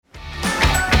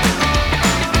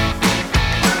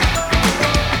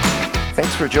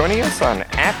Thanks for joining us on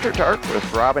After Dark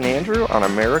with Rob and Andrew on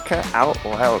America Out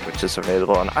Loud, which is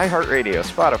available on iHeartRadio,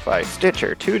 Spotify,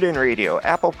 Stitcher, TuneIn Radio,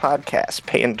 Apple Podcasts,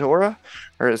 Pandora,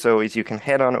 or as always, you can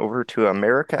head on over to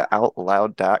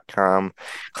AmericaOutloud.com,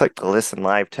 click the Listen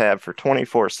Live tab for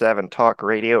 24/7 talk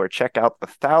radio, or check out the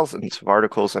thousands of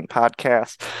articles and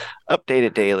podcasts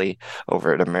updated daily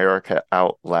over at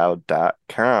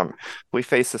AmericaOutloud.com. We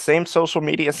face the same social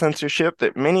media censorship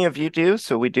that many of you do,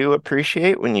 so we do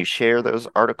appreciate when you share those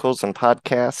articles and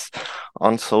podcasts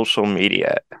on social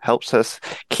media. It helps us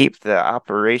keep the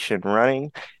operation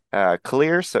running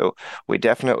clear, so we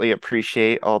definitely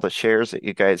appreciate all the shares that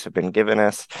you guys have been giving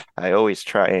us. I always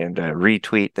try and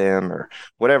retweet them, or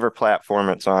whatever platform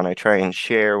it's on. I try and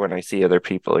share when I see other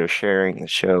people are sharing the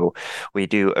show. We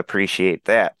do appreciate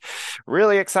that.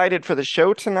 Really excited for the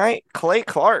show tonight. Clay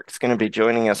Clark's going to be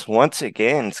joining us once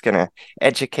again. It's going to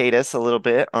educate us a little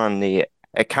bit on the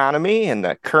economy and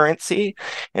the currency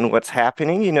and what's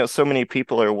happening. You know, so many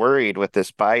people are worried with this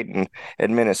Biden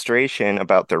administration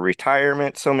about their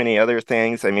retirement, so many other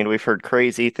things. I mean, we've heard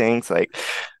crazy things like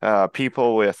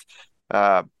people with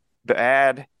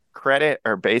bad credit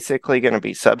are basically going to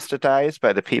be subsidized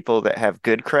by the people that have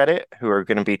good credit, who are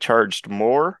going to be charged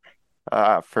more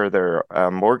for their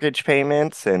mortgage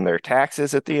payments and their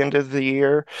taxes at the end of the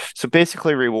year. So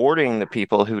basically rewarding the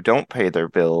people who don't pay their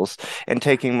bills and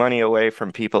taking money away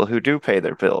from people who do pay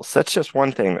their bills. That's just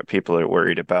one thing that people are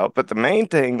worried about. But the main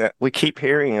thing that we keep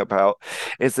hearing about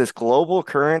is this global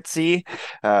currency,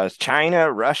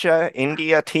 China, Russia,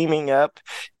 India teaming up,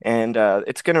 and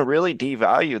it's going to really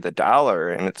devalue the dollar,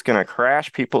 and it's going to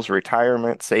crash people's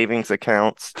retirement savings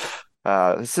accounts.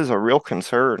 This is a real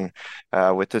concern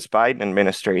with this Biden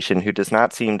administration, who does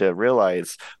not seem to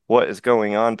realize what is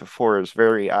going on before his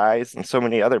very eyes, and so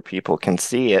many other people can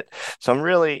see it. So I'm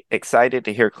really excited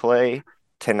to hear Clay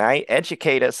tonight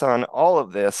educate us on all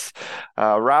of this.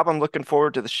 Rob, I'm looking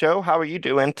forward to the show. How are you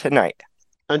doing tonight?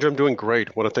 Andrew, I'm doing great.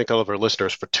 I want to thank all of our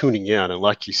listeners for tuning in. And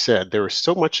like you said, there is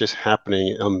so much that's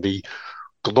happening on the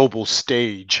global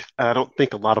stage. I don't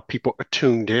think a lot of people are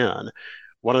tuned in.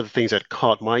 One of the things that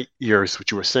caught my ears,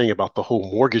 what you were saying about the whole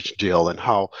mortgage deal and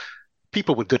how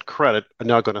people with good credit are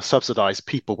now going to subsidize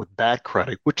people with bad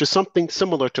credit, which is something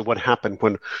similar to what happened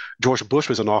when George Bush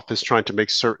was in office, trying to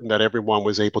make certain that everyone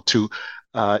was able to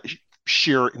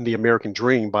share in the American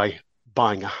dream by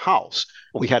buying a house.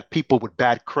 We had people with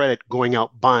bad credit going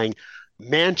out buying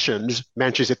mansions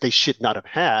that they should not have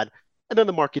had, and then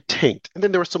the market tanked. And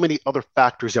then there were so many other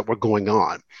factors that were going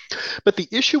on. But the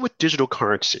issue with digital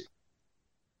currency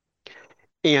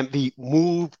and the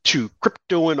move to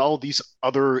crypto and all these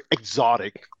other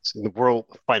exotic, in the world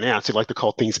of finance, they like to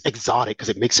call things exotic because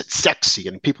it makes it sexy,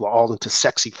 and people are all into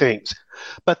sexy things.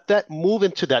 But that move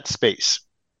into that space,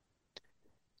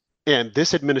 and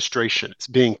this administration is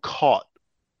being caught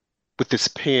with its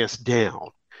pants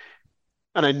down.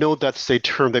 And I know that's a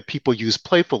term that people use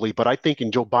playfully, but I think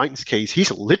in Joe Biden's case,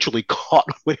 he's literally caught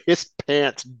with his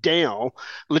pants down,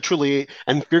 literally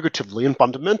and figuratively and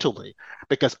fundamentally,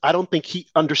 because I don't think he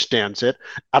understands it.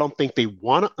 I don't think they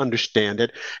want to understand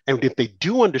it. And if they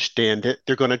do understand it,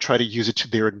 they're going to try to use it to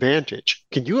their advantage.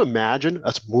 Can you imagine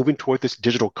us moving toward this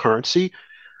digital currency,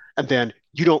 and then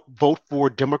you don't vote for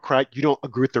a Democrat, you don't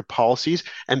agree with their policies,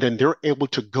 and then they're able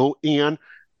to go in,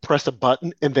 press a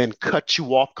button, and then cut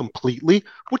you off completely,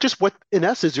 which is what, in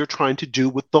essence, you're trying to do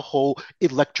with the whole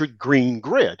electric green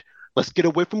grid. Let's get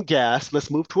away from gas.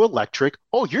 Let's move to electric.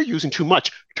 Oh, you're using too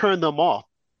much. Turn them off.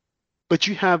 But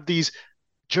you have these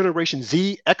Generation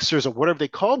Z, Xers, or whatever they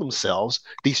call themselves,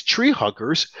 these tree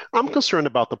huggers. I'm concerned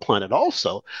about the planet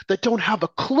also, that don't have a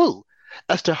clue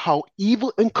as to how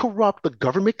evil and corrupt the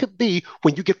government could be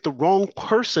when you get the wrong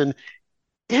person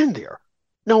in there.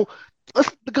 Now,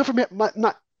 the government might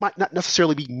not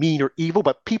necessarily be mean or evil,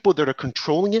 but people that are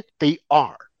controlling it, they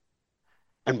are.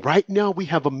 And right now we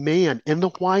have a man in the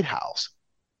White House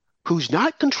who's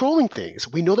not controlling things.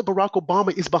 We know that Barack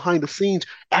Obama is behind the scenes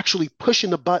actually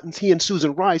pushing the buttons, he and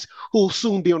Susan Rice, who will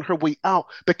soon be on her way out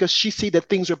because she see that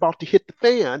things are about to hit the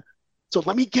fan. So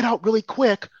let me get out really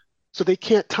quick so they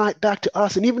can't tie it back to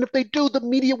us. And even if they do, the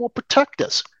media will protect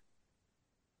us.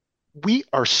 We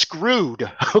are screwed,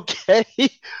 okay?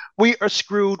 We are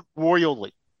screwed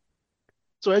royally.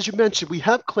 So as you mentioned, we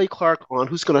have Clay Clark on,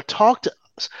 who's going to talk to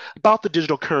us about the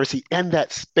digital currency and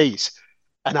that space.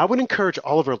 And I would encourage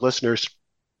all of our listeners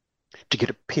to get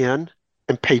a pen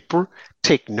and paper,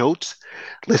 take notes,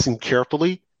 listen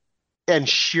carefully, and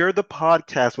share the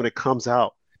podcast when it comes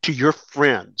out to your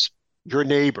friends, your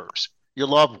neighbors, your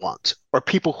loved ones, or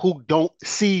people who don't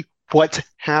see what's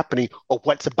happening or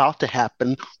what's about to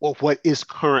happen or what is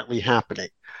currently happening.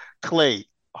 Clay,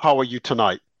 how are you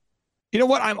tonight? You know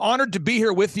what? I'm honored to be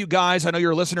here with you guys. I know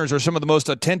your listeners are some of the most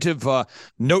attentive,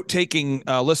 note-taking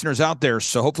listeners out there.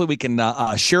 So hopefully we can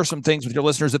share some things with your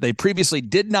listeners that they previously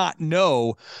did not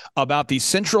know about the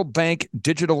central bank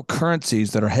digital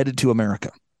currencies that are headed to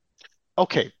America.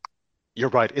 Okay, you're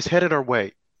right. It's headed our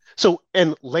way. So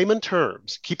in layman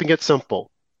terms, keeping it simple,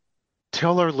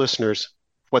 tell our listeners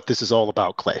what this is all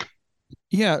about, Clay.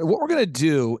 Yeah, what we're going to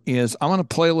do is I'm going to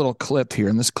play a little clip here.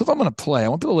 And this clip I'm going to play, I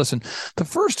want people to listen. The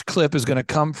first clip is going to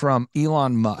come from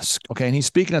Elon Musk, okay? And he's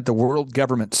speaking at the World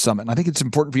Government Summit. And I think it's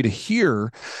important for you to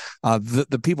hear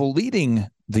the people leading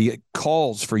the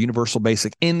calls for universal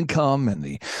basic income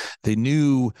and the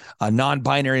new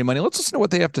non-binary money. Let's listen to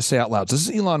what they have to say out loud. So this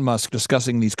is Elon Musk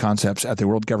discussing these concepts at the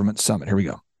World Government Summit. Here we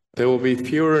go. There will be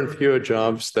fewer and fewer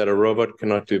jobs that a robot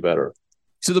cannot do better.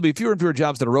 So there'll be fewer and fewer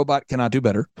jobs that a robot cannot do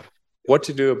better. What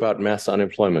to do about mass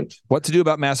unemployment? What to do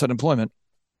about mass unemployment?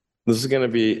 This is going to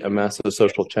be a massive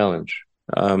social challenge.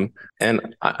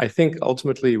 And I think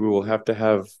ultimately we will have to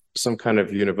have some kind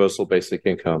of universal basic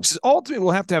income. Ultimately,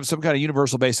 we'll have to have some kind of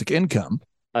universal basic income.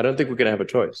 I don't think we're going to have a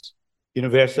choice.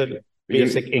 Universal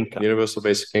basic income. Universal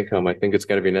basic income. I think it's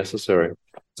going to be necessary.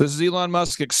 So this is Elon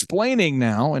Musk explaining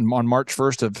now, and on March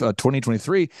 1st of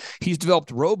 2023, he's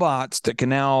developed robots that can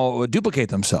now duplicate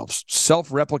themselves,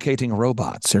 self-replicating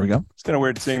robots. Here we go. It's kind of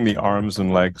weird seeing the arms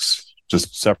and legs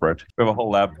just separate. We have a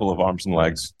whole lab full of arms and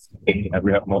legs. And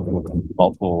we have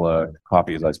multiple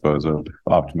copies, I suppose, of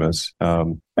Optimus. I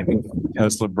think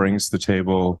Tesla brings to the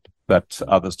table that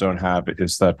others don't have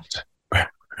is that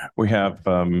we have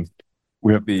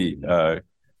the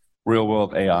real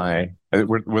world AI.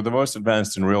 We're the most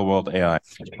advanced in real world AI.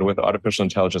 And with artificial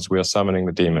intelligence, we are summoning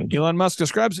the demon. Elon Musk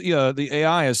describes the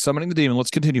AI as summoning the demon.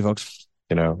 Let's continue, folks.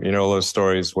 You know those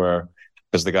stories where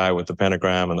there's the guy with the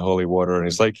pentagram and the holy water, and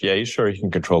he's like, yeah, he's sure he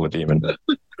can control the demon.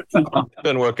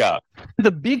 Didn't work out.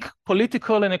 The big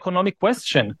political and economic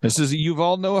question. This is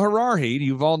Yuval Noah Harari.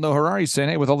 Yuval Noah Harari saying,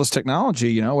 hey, with all this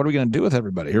technology, what are we going to do with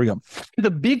everybody? Here we go.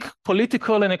 The big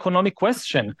political and economic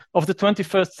question of the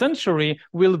 21st century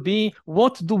will be,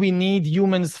 what do we need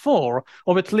humans for?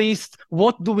 Or at least,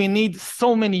 what do we need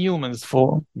so many humans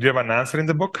for? Do you have an answer in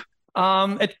the book?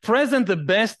 At present, the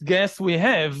best guess we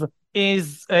have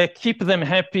is keep them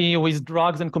happy with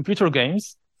drugs and computer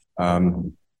games.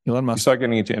 Elon Musk. You start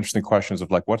getting into interesting questions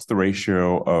of what's the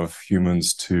ratio of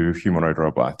humans to humanoid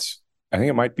robots? I think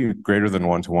it might be greater than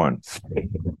 1-to-1.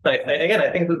 Again,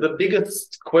 I think that the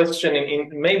biggest question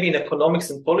maybe in economics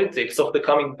and politics of the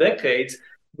coming decades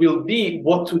will be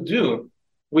what to do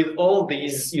with all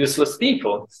these useless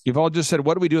people. You've all just said,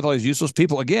 what do we do with all these useless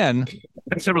people? Again.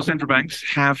 And several central banks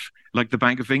have, like the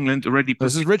Bank of England, already...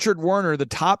 This is Richard Warner, the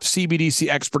top CBDC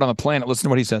expert on the planet. Listen to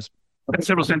what he says. And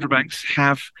several central banks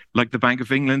have, like the Bank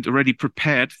of England, already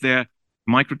prepared their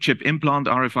microchip implant,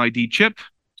 RFID chip,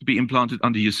 to be implanted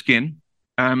under your skin.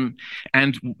 And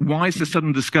why is there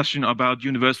sudden discussion about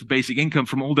universal basic income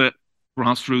from all the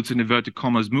grassroots and inverted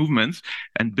commas movements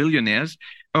and billionaires?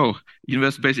 Oh,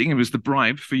 universal basic income is the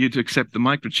bribe for you to accept the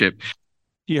microchip.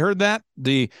 You heard that?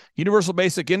 The universal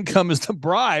basic income is the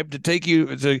bribe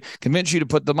to convince you to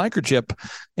put the microchip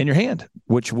in your hand,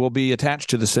 which will be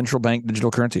attached to the central bank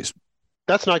digital currencies.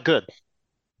 That's not good.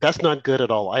 That's not good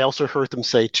at all. I also heard them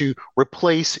say to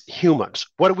replace humans.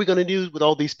 What are we going to do with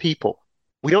all these people?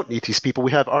 We don't need these people.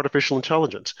 We have artificial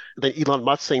intelligence. And then Elon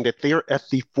Musk saying that they're at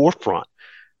the forefront.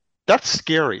 That's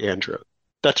scary, Andrew.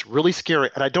 That's really scary.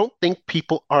 And I don't think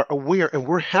people are aware. And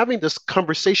we're having this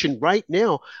conversation right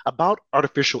now about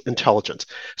artificial intelligence.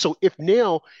 So if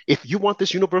you want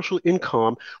this universal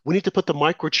income, we need to put the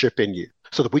microchip in you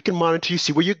so that we can monitor you,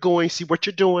 see where you're going, see what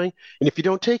you're doing. And if you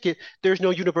don't take it, there's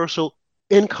no universal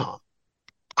income.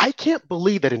 I can't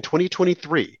believe that in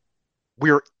 2023,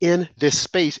 we're in this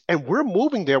space and we're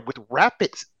moving there with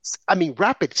rapid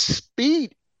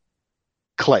speed,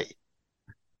 Clay.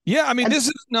 Yeah, I mean, this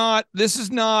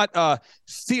is not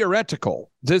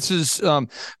theoretical. This is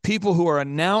people who are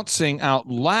announcing out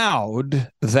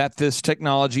loud that this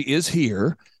technology is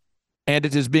here and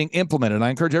it is being implemented. I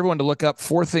encourage everyone to look up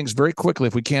 4 things very quickly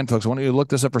if we can, folks. I want you to look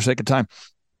this up for sake of time.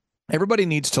 Everybody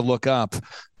needs to look up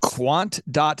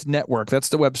quant.network. That's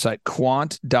the website,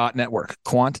 quant.network,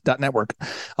 quant.network.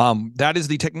 That is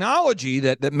the technology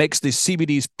that makes the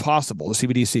CBDs possible, the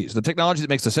CBDCs. The technology that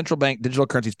makes the central bank digital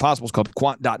currencies possible is called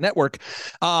quant.network.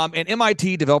 And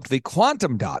MIT developed the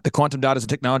quantum dot. The quantum dot is a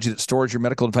technology that stores your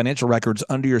medical and financial records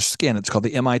under your skin. It's called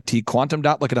the MIT quantum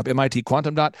dot. Look it up, MIT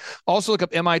quantum dot. Also look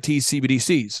up MIT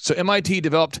CBDCs. So MIT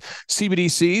developed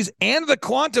CBDCs and the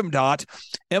quantum dot.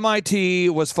 MIT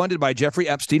was funded by Jeffrey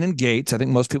Epstein and Gates. I think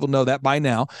most people know that by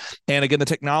now. And again, the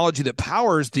technology that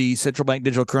powers the central bank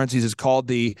digital currencies is called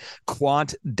the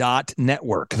Quant Dot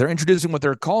Network. They're introducing what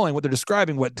they're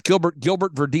describing, what Gilbert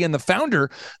Verdian, the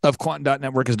founder of Quant Dot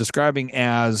Network, is describing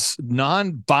as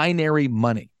non-binary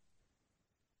money.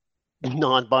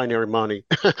 Non-binary money.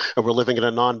 And we're living in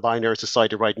a non-binary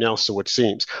society right now, so it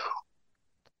seems.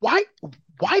 Why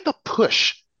the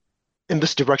push in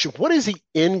this direction? What is the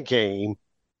end game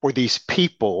for these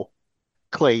people,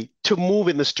 Clay, to move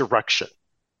in this direction?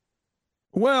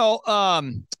 Well,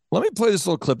 let me play this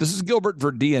little clip. This is Gilbert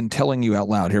Verdian telling you out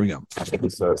loud. Here we go.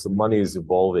 So money is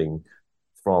evolving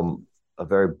from a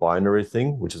very binary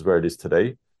thing, which is where it is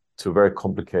today, to a very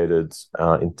complicated,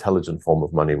 intelligent form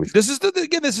of money. Which this is the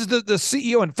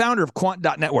CEO and founder of Quant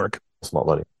Dot Network. Smart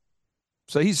money.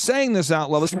 So he's saying this out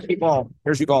loud. Listen to Yuval.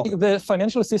 Here's Yuval. The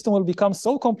financial system will become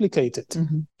so complicated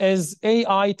as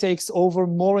AI takes over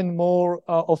more and more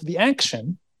of the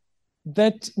action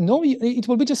that it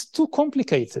will be just too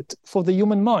complicated for the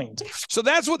human mind. So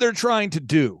that's what they're trying to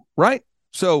do, right?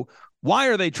 So why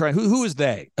are they trying? Who is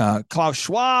they? Klaus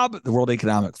Schwab, the World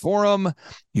Economic Forum,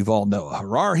 Yuval Noah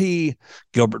Harari,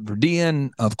 Gilbert Verdian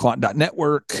of Quant Dot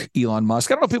Network, Elon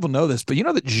Musk. I don't know if people know this, but you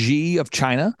know that Xi of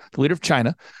China, the leader of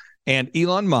China, and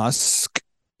Elon Musk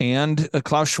and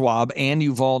Klaus Schwab and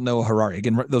Yuval Noah Harari.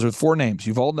 Again, those are four names.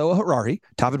 Yuval Noah Harari,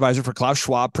 top advisor for Klaus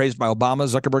Schwab, praised by Obama,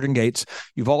 Zuckerberg, and Gates.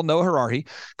 Yuval Noah Harari,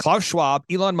 Klaus Schwab,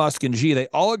 Elon Musk, and Xi, they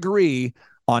all agree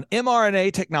on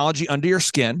mRNA technology under your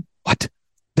skin. What?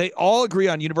 They all agree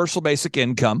on universal basic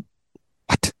income.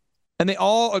 What? And they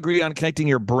all agree on connecting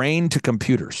your brain to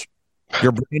computers,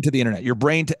 your brain to the internet, your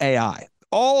brain to AI.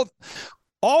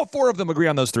 All four of them agree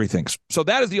on those three things. So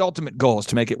that is the ultimate goal, is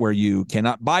to make it where you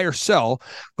cannot buy or sell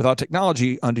without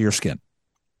technology under your skin.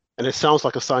 And it sounds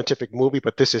like a scientific movie,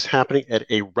 but this is happening at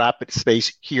a rapid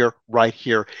pace here, right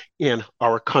here in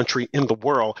our country, in the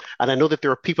world. And I know that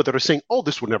there are people that are saying, oh,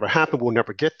 this will never happen. We'll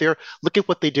never get there. Look at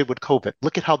what they did with COVID.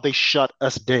 Look at how they shut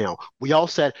us down. We all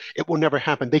said it will never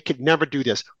happen. They could never do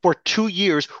this. For 2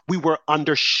 years, we were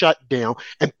under shutdown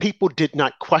and people did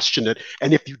not question it.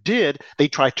 And if you did, they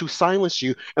tried to silence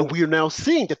you. And we are now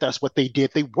seeing that that's what they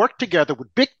did. They worked together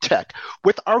with big tech,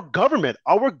 with our government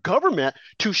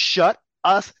to shut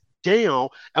us down.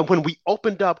 And when we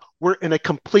opened up, we're in a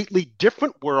completely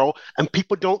different world and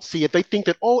people don't see it. They think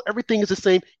that, oh, everything is the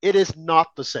same. It is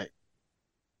not the same.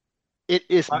 It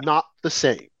is not the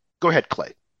same. Go ahead,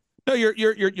 Clay. No, you're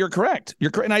correct.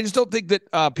 You're correct. And I just don't think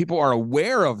that people are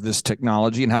aware of this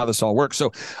technology and how this all works.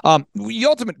 So the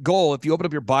ultimate goal, if you open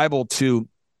up your Bible to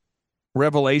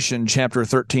Revelation chapter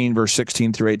 13, verse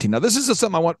 16 through 18. Now, this is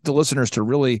something I want the listeners to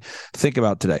really think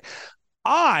about today.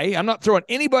 I'm not throwing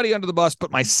anybody under the bus but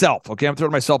myself. Okay, I'm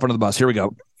throwing myself under the bus. Here we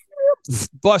go.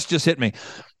 Bus just hit me.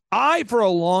 I, for a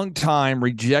long time,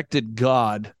 rejected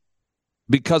God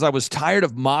because I was tired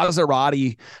of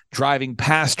Maserati driving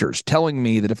pastors telling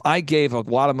me that if I gave a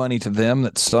lot of money to them,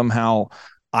 that somehow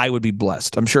I would be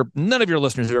blessed. I'm sure none of your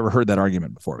listeners have ever heard that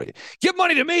argument before. Give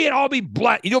money to me and I'll be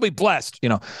blessed. You'll be blessed,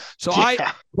 So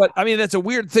yeah. But I mean, that's a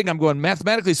weird thing. I'm going,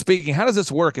 mathematically speaking, how does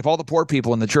this work if all the poor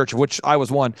people in the church, of which I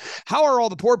was one, how are all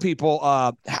the poor people,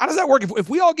 how does that work? If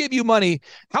we all give you money,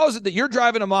 how is it that you're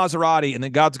driving a Maserati and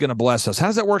then God's going to bless us? How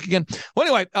does that work again? Well,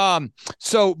 anyway,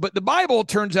 but the Bible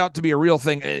turns out to be a real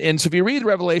thing. And so if you read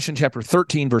Revelation chapter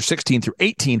 13, verse 16 through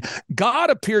 18, God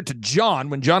appeared to John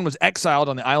when John was exiled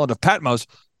on the island of Patmos.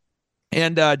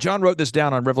 And John wrote this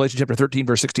down on Revelation chapter 13,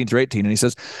 verse 16 through 18. And he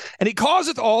says, and he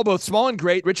causeth all, both small and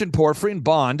great, rich and poor, free and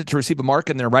bond, to receive a mark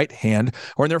in their right hand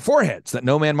or in their foreheads, that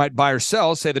no man might buy or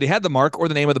sell, save that he had the mark or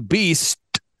the name of the beast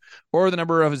or the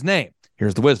number of his name.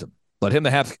 Here's the wisdom. Let him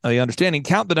that hath the understanding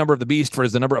count the number of the beast, for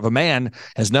as the number of a man,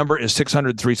 his number is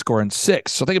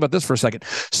 666. So think about this for a second.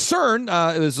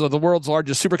 CERN is the world's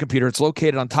largest supercomputer. It's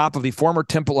located on top of the former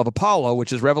temple of Apollo,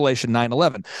 which is Revelation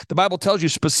 9:11. The Bible tells you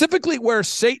specifically where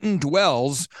Satan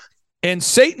dwells, and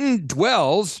Satan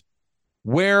dwells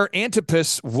where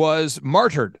Antipas was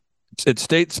martyred. It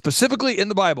states specifically in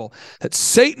the Bible that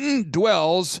Satan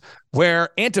dwells where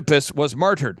Antipas was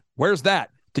martyred. Where's that?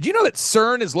 Did you know that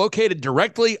CERN is located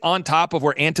directly on top of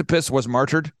where Antipas was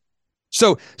martyred?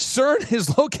 So CERN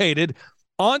is located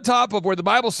on top of where the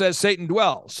Bible says Satan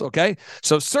dwells, okay?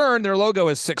 So CERN, their logo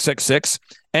is 666,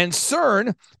 and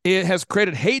CERN has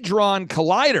created Hadron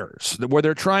Colliders where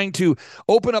they're trying to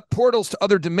open up portals to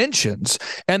other dimensions.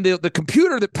 And the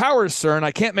computer that powers CERN,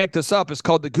 I can't make this up, is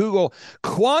called the Google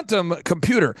Quantum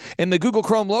Computer. And the Google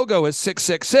Chrome logo is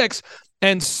 666.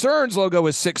 And CERN's logo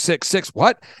is 666.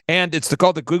 What? And it's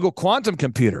called the Google Quantum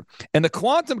Computer. And the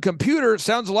quantum computer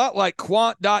sounds a lot like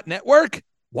Quant Dot Network.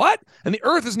 What? And the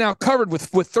Earth is now covered with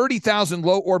 30,000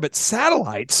 low orbit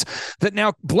satellites that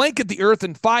now blanket the Earth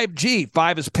in 5G.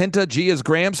 5 is penta, G is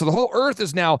gram. So the whole Earth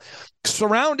is now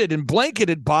surrounded and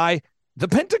blanketed by the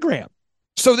pentagram.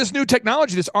 So this new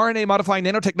technology, this RNA modifying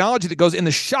nanotechnology that goes in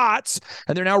the shots,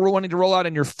 and they're now wanting to roll out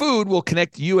in your food, will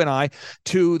connect you and I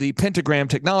to the pentagram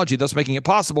technology, thus making it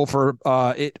possible for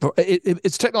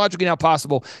it's technologically now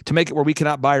possible to make it where we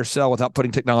cannot buy or sell without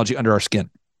putting technology under our skin.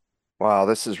 Wow,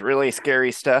 this is really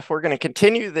scary stuff. We're going to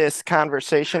continue this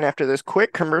conversation after this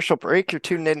quick commercial break. You're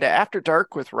tuned into After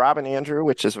Dark with Rob and Andrew,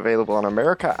 which is available on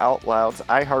America Out Loud's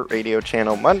iHeartRadio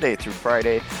channel Monday through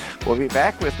Friday. We'll be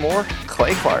back with more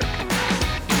Clay Clark.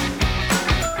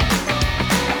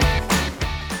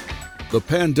 The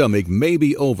pandemic may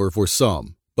be over for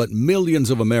some, but millions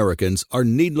of Americans are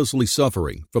needlessly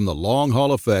suffering from the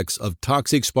long-haul effects of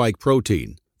toxic spike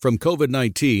protein from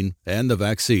COVID-19 and the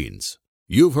vaccines.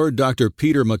 You've heard Dr.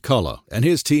 Peter McCullough and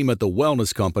his team at the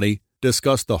Wellness Company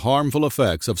discuss the harmful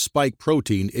effects of spike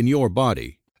protein in your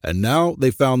body. And now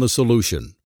they found the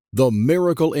solution. The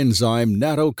miracle enzyme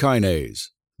nattokinase.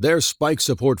 Their spike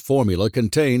support formula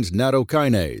contains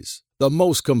nattokinase, the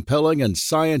most compelling and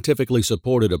scientifically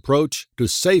supported approach to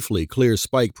safely clear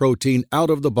spike protein out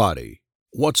of the body.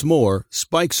 What's more,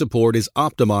 spike support is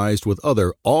optimized with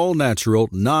other all-natural,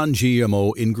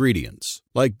 non-GMO ingredients,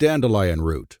 like dandelion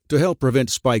root, to help prevent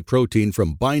spike protein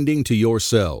from binding to your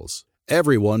cells.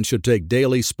 Everyone should take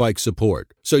daily spike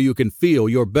support so you can feel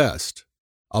your best.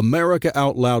 America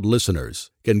Out Loud listeners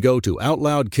can go to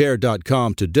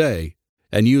OutLoudCare.com today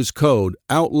and use code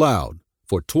OUTLOUD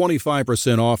for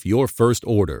 25% off your first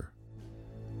order.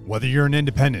 Whether you're an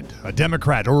independent, a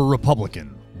Democrat, or a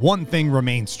Republican, one thing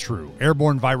remains true.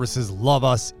 Airborne viruses love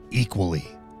us equally.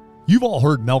 You've all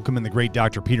heard Malcolm and the great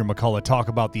Dr. Peter McCullough talk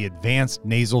about the advanced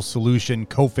nasal solution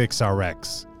Cofix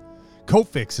RX.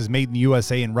 Cofix is made in the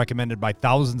USA and recommended by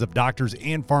thousands of doctors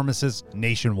and pharmacists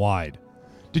nationwide.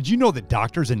 Did you know that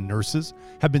doctors and nurses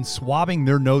have been swabbing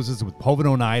their noses with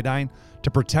povidone iodine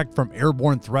to protect from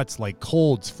airborne threats like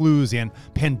colds, flus, and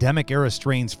pandemic-era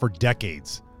strains for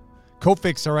decades?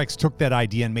 Cofix RX took that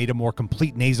idea and made a more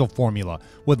complete nasal formula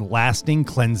with lasting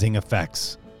cleansing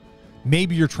effects.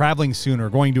 Maybe you're traveling soon or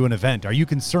going to an event. Are you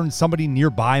concerned somebody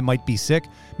nearby might be sick?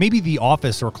 Maybe the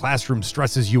office or classroom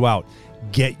stresses you out.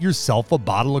 Get yourself a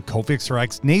bottle of Cofix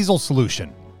RX nasal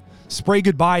solution. Spray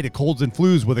goodbye to colds and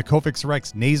flus with a Cofix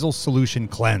RX nasal solution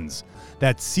cleanse.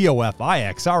 That's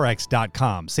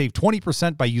COFIXRX.com. Save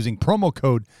 20% by using promo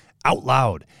code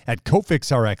OUTLOUD at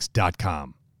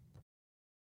COFIXRX.com.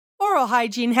 Oral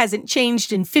hygiene hasn't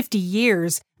changed in 50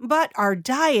 years, but our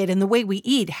diet and the way we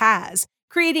eat has,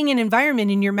 creating an environment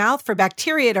in your mouth for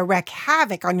bacteria to wreak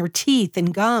havoc on your teeth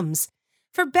and gums.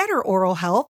 For better oral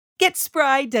health, get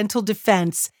Spry Dental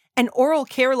Defense, an oral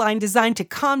care line designed to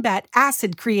combat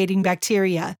acid-creating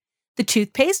bacteria. The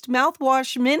toothpaste,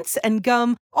 mouthwash, mints, and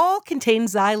gum all contain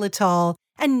xylitol,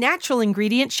 a natural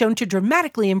ingredient shown to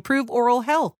dramatically improve oral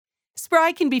health.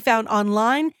 Spry can be found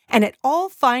online and at all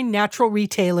fine natural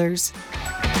retailers.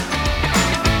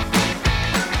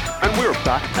 And we're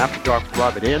back after dark with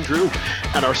Rob and Andrew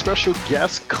and our special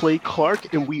guest, Clay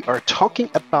Clark, and we are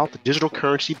talking about the digital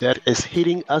currency that is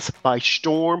hitting us by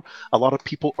storm. A lot of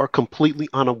people are completely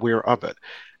unaware of it.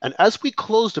 And as we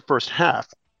close the first half,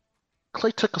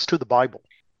 Clay took us to the Bible.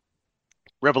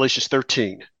 Revelations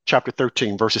 13, chapter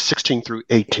 13, verses 16 through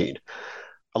 18.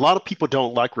 A lot of people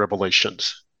don't like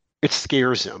Revelations. It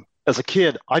scares them. As a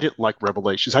kid, I didn't like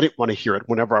Revelations. I didn't want to hear it.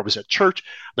 Whenever I was at church,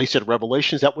 they said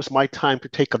Revelations, that was my time to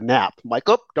take a nap. I'm like,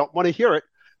 oh, don't want to hear it.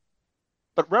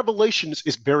 But Revelations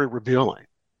is very revealing.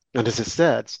 And as it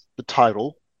says, the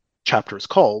title chapter is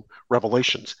called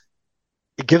Revelations.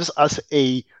 It gives us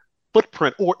a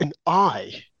footprint or an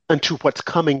eye into what's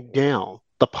coming down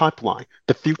the pipeline,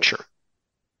 the future.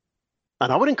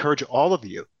 And I would encourage all of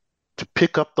you to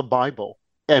pick up the Bible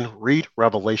and read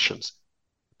Revelations.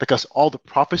 Because all the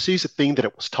prophecies, the thing that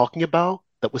it was talking about,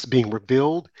 that was being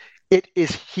revealed, it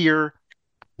is here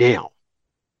now.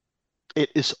 It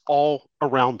is all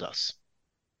around us.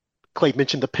 Clay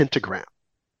mentioned the pentagram.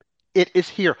 It is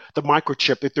here, the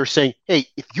microchip, that they're saying, hey,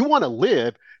 if you want to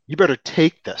live, you better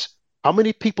take this. How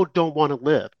many people don't want to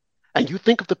live? And you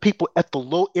think of the people at the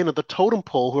low end of the totem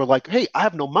pole who are like, hey, I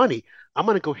have no money. I'm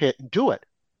going to go ahead and do it.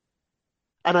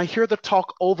 And I hear the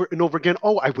talk over and over again,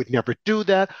 oh, I would never do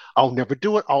that. I'll never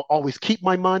do it. I'll always keep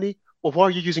my money. Well, why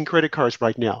are you using credit cards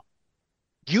right now?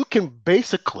 You can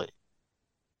basically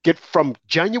get from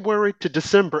January to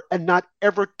December and not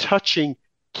ever touching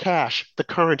cash, the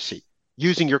currency,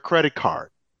 using your credit card.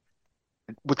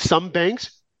 With some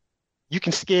banks, you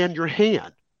can scan your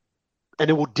hand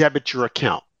and it will debit your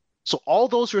account. So all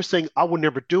those who are saying, I will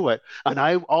never do it, and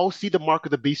I'll see the mark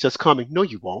of the beast that's coming. No,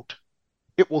 you won't.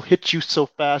 It will hit you so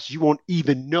fast you won't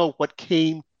even know what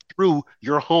came through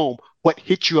your home, what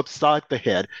hit you upside the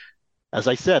head. As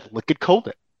I said, look at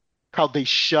COVID, how they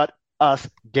shut us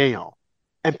down.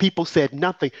 And people said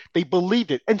nothing. They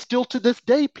believed it. And still to this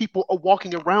day, people are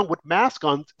walking around with masks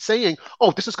on saying,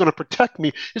 oh, this is going to protect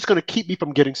me. It's going to keep me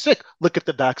from getting sick. Look at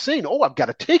the vaccine. Oh, I've got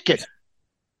to take it.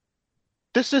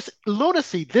 This is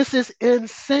lunacy. This is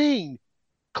insane.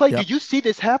 Clay, did you see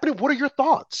this happening? What are your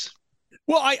thoughts?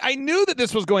 Well, I knew that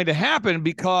this was going to happen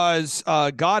because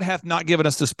God hath not given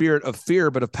us the spirit of fear,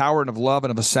 but of power and of love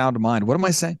and of a sound mind. What am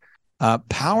I saying?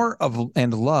 Power of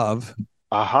and love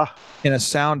in a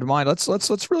sound mind.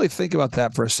 Let's really think about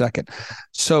that for a second.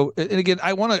 So, and again,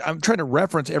 I'm trying to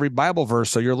reference every Bible verse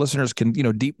so your listeners can,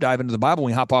 deep dive into the Bible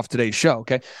when we hop off today's show.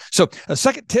 Okay. So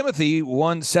 2 Timothy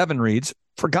 1:7 reads,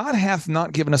 for God hath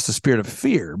not given us the spirit of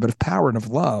fear, but of power and of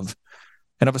love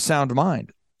and of a sound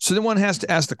mind. So then one has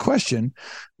to ask the question,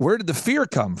 where did the fear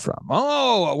come from?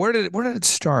 Oh, where did it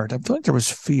start? I feel like there was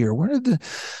fear. I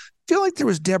feel like there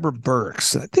was Deborah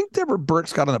Birx. I think Deborah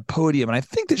Birx got on the podium, and I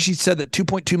think that she said that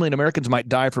 2.2 million Americans might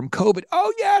die from COVID.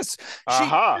 Oh, yes. She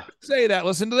did say that.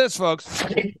 Listen to this, folks.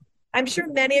 I'm sure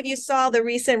many of you saw the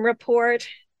recent report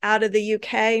out of the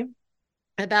UK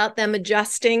about them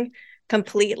adjusting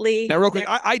completely. Now, real quick,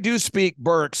 I do speak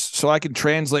Birx, so I can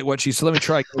translate what she said. Let me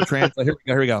try to translate.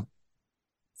 Here we go.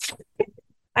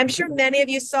 I'm sure many of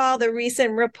you saw the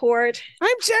recent report.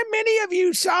 She,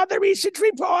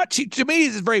 to me,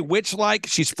 is very witch-like.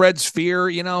 She spreads fear.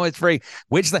 It's very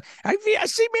witch-like. I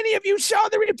see many of you saw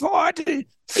the report.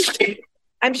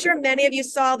 I'm sure many of you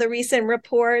saw the recent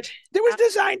report. That was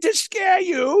designed to scare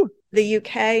you. The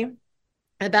UK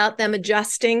about them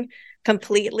adjusting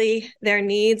completely their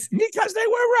needs. Because they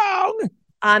were wrong.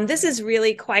 This is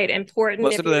really quite important.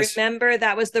 If you remember,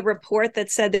 that was the report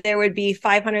that said that there would be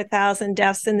 500,000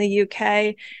 deaths in the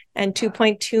UK and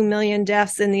 2.2 million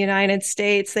deaths in the United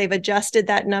States. They've adjusted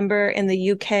that number in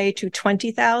the UK to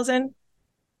 20,000.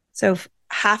 So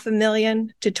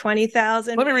 500,000 to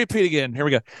 20,000. Let me repeat again. Here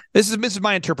we go. This is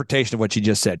my interpretation of what you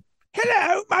just said.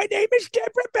 Hello, my name is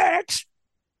Deborah Birx.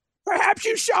 Perhaps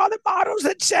you saw the models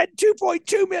that said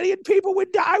 2.2 million people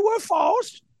would die were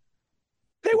false.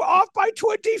 They were off by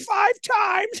 25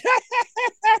 times.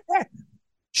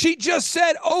 She just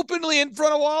said openly in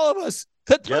front of all of us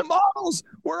that the models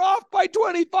were off by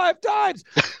 25 times.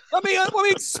 Let me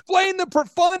explain the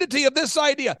profundity of this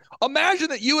idea. Imagine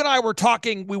that you and I were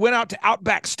talking. We went out to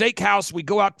Outback Steakhouse. We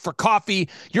go out for coffee.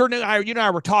 You and I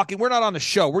were talking. We're not on the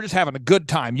show. We're just having a good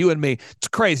time. You and me. It's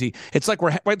crazy. It's like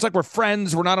we're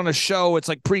friends. We're not on a show. It's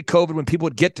like pre-COVID when people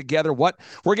would get together. We're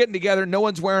getting together. No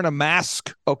one's wearing a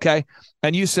mask. Okay.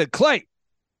 And you said, Clay,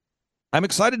 I'm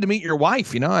excited to meet your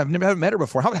wife. Haven't met her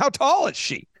before. How tall is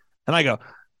she? And I go,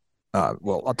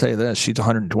 well, I'll tell you this. She's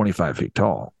 125 feet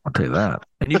tall. I'll tell you that.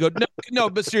 And you go, no,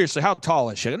 but seriously, how tall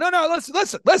is she? No,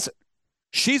 listen.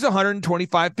 She's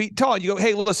 125 feet tall. You go,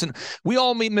 hey, listen, we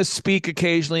all misspeak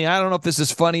occasionally. I don't know if this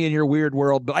is funny in your weird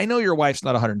world, but I know your wife's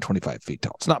not 125 feet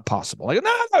tall. It's not possible. I go,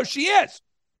 no, she is.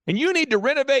 And you need to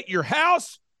renovate your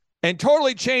house and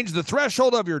totally change the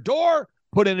threshold of your door,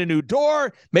 put in a new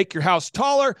door, make your house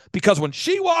taller, because when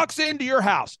she walks into your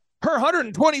house, her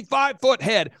 125-foot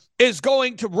head is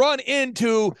going to run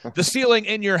into the ceiling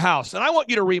in your house. And I want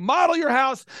you to remodel your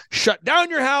house, shut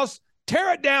down your house,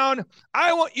 tear it down.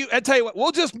 I tell you what,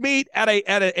 we'll just meet at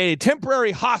a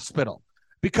temporary hospital,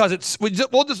 because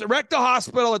we'll just erect a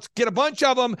hospital. Let's get a bunch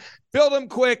of them, build them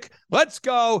quick. Let's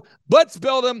go. Let's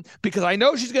build them, because I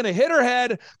know she's going to hit her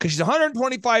head because she's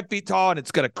 125 feet tall and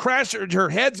it's going to crash. Her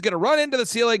head's going to run into the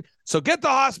ceiling. So get the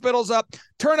hospitals up,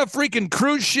 turn a freaking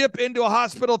cruise ship into a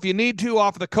hospital if you need to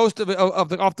off the coast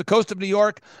of New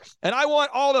York. And I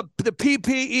want all the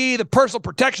PPE, the personal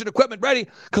protection equipment ready,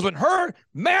 because when her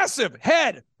massive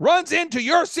head runs into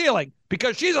your ceiling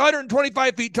because she's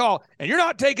 125 feet tall and you're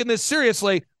not taking this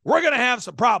seriously, we're going to have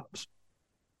some problems.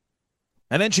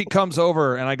 And then she comes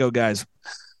over and I go, guys,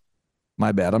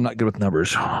 my bad. I'm not good with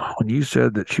numbers. When you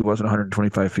said that she wasn't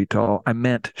 125 feet tall, I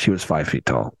meant she was 5 feet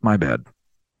tall. My bad.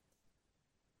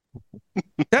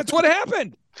 That's what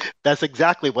happened. That's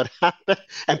exactly what happened.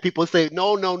 And people say,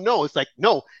 no. It's like,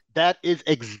 no, that is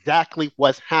exactly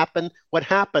what happened.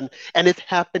 And it's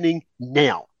happening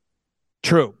now.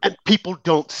 True. And people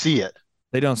don't see it.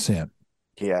 They don't see it.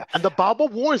 Yeah. And the Bible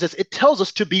warns us. It tells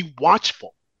us to be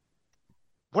watchful.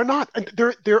 We're not. And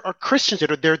there are Christians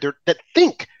that are there that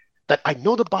think that I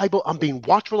know the Bible, I'm being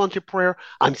watchful unto prayer,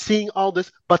 I'm seeing all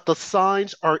this, but the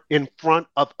signs are in front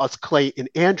of us, Clay and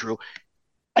Andrew.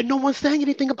 And no one's saying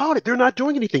anything about it. They're not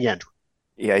doing anything, Andrew.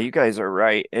 Yeah, you guys are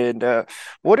right. And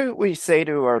what do we say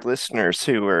to our listeners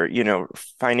who are,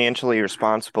 financially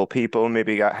responsible people,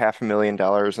 maybe got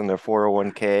 $500,000 in their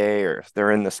 401k, or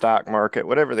they're in the stock market,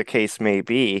 whatever the case may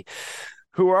be,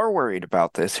 who are worried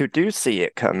about this, who do see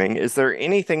it coming? Is there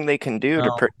anything they can do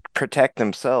to protect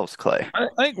themselves, Clay? I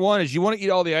think one is you want to eat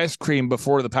all the ice cream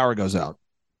before the power goes out.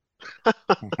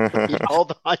 All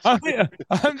the ice cream.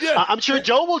 I'm sure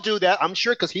Joe will do that. I'm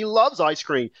sure, because he loves ice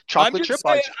cream, chocolate chip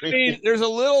ice cream. I mean, there's a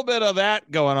little bit of that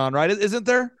going on, right? Isn't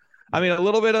there? I mean, a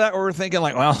little bit of that where we're thinking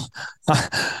like, well,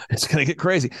 it's going to get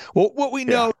crazy. Well, what we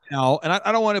know now, and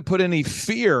I don't want to put any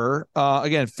fear,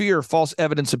 again, fear, false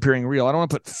evidence appearing real. I don't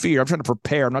want to put fear. I'm trying to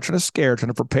prepare. I'm not trying to scare, I'm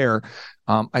trying to prepare.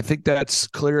 I think that's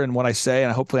clear in what I say,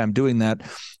 and hopefully I'm doing that.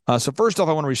 So first off,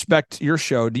 I want to respect your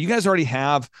show. Do you guys already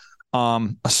have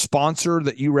a sponsor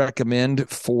that you recommend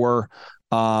for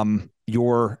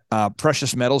your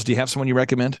precious metals? Do you have someone you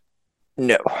recommend?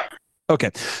 No. Okay.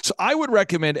 So I would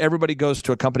recommend everybody goes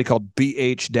to a company called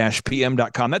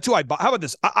bh-pm.com. That's who I buy. How about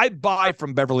this? I buy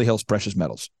from Beverly Hills Precious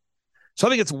Metals. So I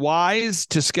think it's wise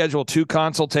to schedule 2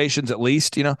 consultations at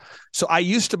least, So I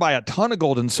used to buy a ton of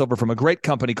gold and silver from a great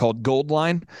company called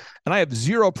Goldline, and I have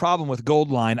zero problem with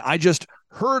Goldline. I just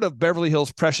heard of Beverly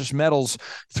Hills Precious Metals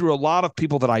through a lot of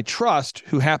people that I trust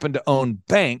who happen to own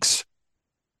banks.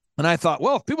 And I thought,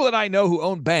 well, if people that I know who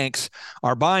own banks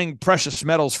are buying precious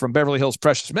metals from Beverly Hills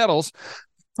Precious Metals,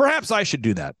 perhaps I should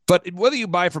do that. But whether you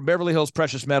buy from Beverly Hills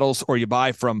Precious Metals or you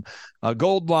buy from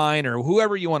Goldline or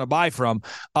whoever you want to buy from,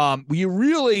 you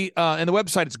really, and the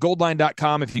website, it's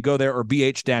goldline.com if you go there, or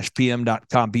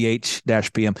bh-pm.com,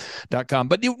 bh-pm.com.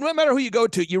 But no matter who you go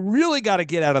to, you really got to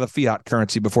get out of the fiat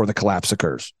currency before the collapse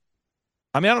occurs.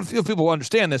 I mean, I don't feel people will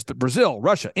understand this, but Brazil,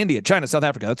 Russia, India, China, South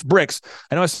Africa, that's BRICS.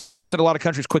 I know I said a lot of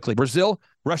countries quickly. Brazil,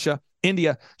 Russia,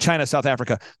 India, China, South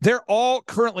Africa. They're all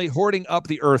currently hoarding up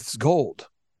the Earth's gold.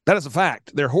 That is a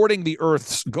fact. They're hoarding the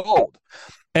Earth's gold.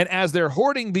 And as they're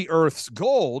hoarding the Earth's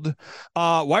gold,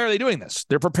 why are they doing this?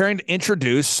 They're preparing to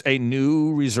introduce a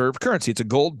new reserve currency. It's a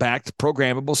gold-backed,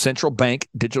 programmable central bank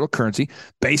digital currency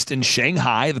based in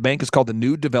Shanghai. The bank is called the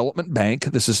New Development Bank.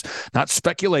 This is not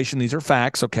speculation. These are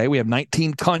facts, okay? We have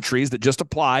 19 countries that just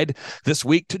applied this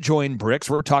week to join BRICS.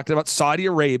 We're talking about Saudi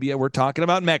Arabia. We're talking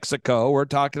about Mexico. We're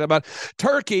talking about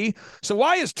Turkey. So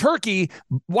why was Turkey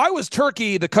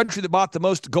the country that bought the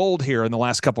most gold here in the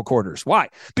last couple quarters? Why?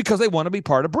 Because they want to be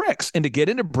part of BRICS. And to get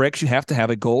into BRICS, you have to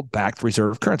have a gold-backed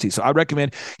reserve currency. So I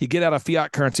recommend you get out of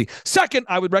fiat currency. Second,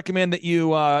 I would recommend that you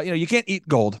can't eat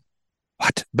gold.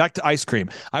 What? Back to ice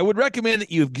cream. I would recommend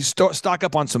that you stock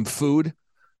up on some food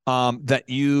that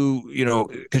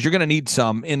because you're going to need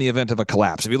some in the event of a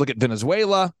collapse. If you look at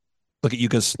Venezuela, look at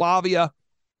Yugoslavia,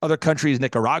 other countries,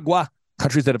 Nicaragua,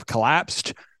 countries that have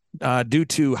collapsed due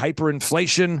to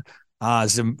hyperinflation,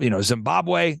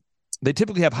 Zimbabwe. They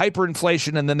typically have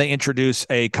hyperinflation, and then they introduce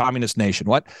a communist nation.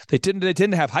 What? They tend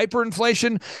to have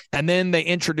hyperinflation, and then they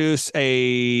introduce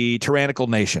a tyrannical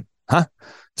nation. Huh?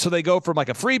 So they go from like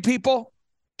a free people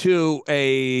to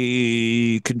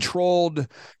a controlled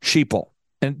sheeple.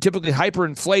 And typically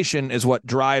hyperinflation is what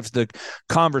drives the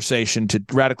conversation to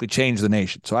radically change the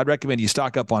nation. So I'd recommend you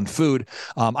stock up on food.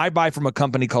 I buy from a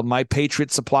company called My Patriot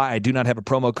Supply. I do not have a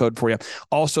promo code for you.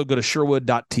 Also go to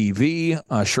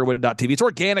Sherwood.tv, Sherwood.tv. It's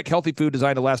organic, healthy food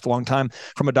designed to last a long time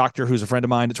from a doctor who's a friend of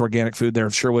mine. It's organic food there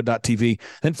at Sherwood.tv.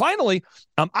 And finally,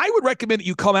 I would recommend that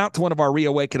you come out to one of our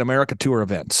Reawaken America tour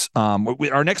events.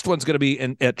 Our next one's going to be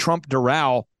at Trump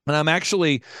Doral. And I'm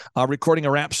actually recording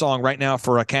a rap song right now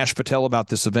for Kash Patel about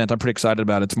this event. I'm pretty excited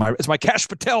about it. It's my Kash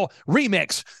Patel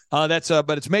remix.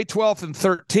 But it's May 12th and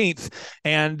 13th,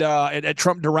 and at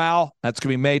Trump Doral, that's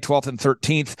going to be May 12th and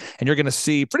 13th, and you're going to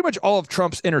see pretty much all of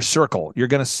Trump's inner circle. You're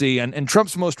going to see, and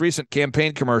Trump's most recent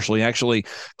campaign commercial, he actually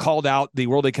called out the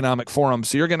World Economic Forum.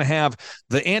 So you're going to have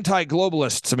the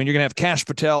anti-globalists. I mean, you're going to have Kash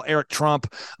Patel, Eric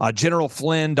Trump, General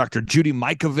Flynn, Dr. Judy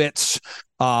Mikovits.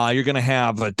 You're going to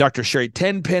have Dr. Sherry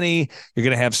Tenpenny. You're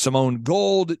going to have Simone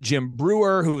Gold, Jim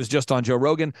Brewer, who was just on Joe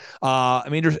Rogan.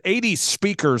 There's 80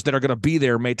 speakers that are going to be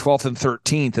there May 12th and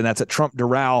 13th, and that's at Trump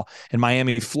Doral in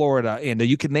Miami, Florida. And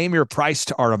you can name your price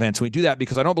to our events. We do that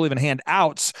because I don't believe in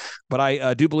handouts, but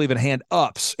I do believe in hand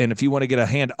ups. And if you want to get a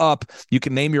hand up, you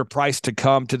can name your price to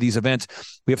come to these events.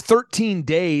 We have 13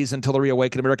 days until the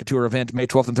Reawaken America Tour event, May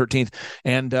 12th and 13th.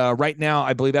 And right now,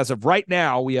 I believe as of right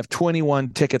now, we have 21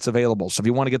 tickets available. So if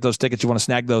you want to get those tickets, you want to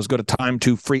snag those, go to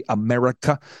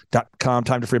timetofreeamerica.com,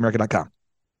 timetofreeamerica.com.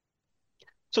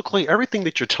 So, Clay, everything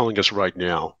that you're telling us right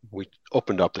now, we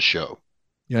opened up the show.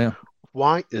 Yeah.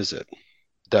 Why is it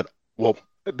that, well,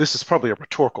 this is probably a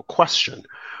rhetorical question.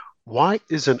 Why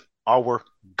isn't our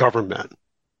government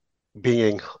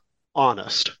being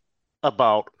honest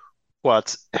about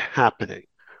what's happening.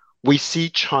 We see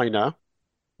China,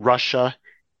 Russia,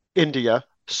 India,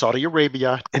 Saudi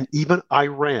Arabia, and even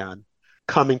Iran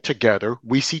coming together.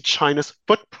 We see China's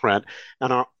footprint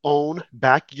in our own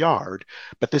backyard.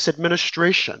 But this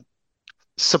administration,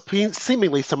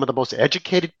 seemingly some of the most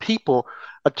educated people,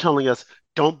 are telling us,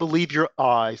 don't believe your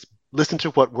eyes, listen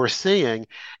to what we're saying.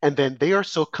 And then they are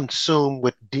so consumed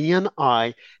with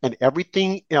DNI and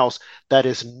everything else that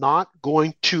is not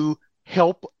going to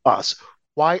help us.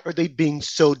 Why are they being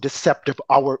so deceptive?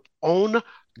 Our own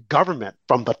government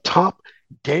from the top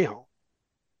down.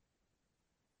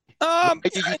 Why do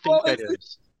you think that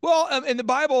is? Well, in the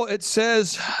Bible, it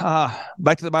says,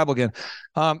 back to the Bible again,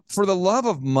 for the love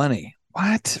of money.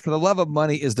 What? For the love of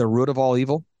money is the root of all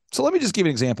evil. So let me just give you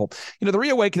an example. The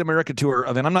Reawaken America Tour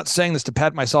event, I'm not saying this to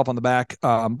pat myself on the back,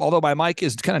 although my mic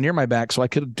is kind of near my back, so I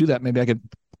could do that. Maybe I could.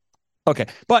 Okay.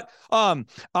 But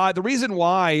the reason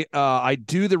why I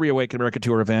do the Reawaken America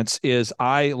Tour events is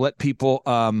I let people,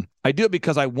 I do it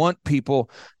because I want people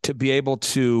to be able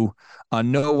to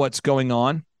know what's going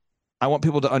on. I want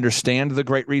people to understand the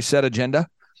Great Reset agenda,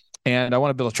 and I want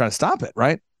to be able to try to stop it,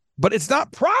 right? But it's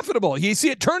not profitable. You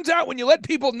see, it turns out when you let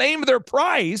people name their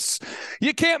price,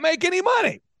 you can't make any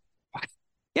money.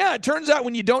 Yeah, it turns out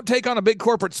when you don't take on a big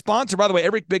corporate sponsor, by the way,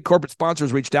 every big corporate sponsor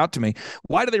has reached out to me.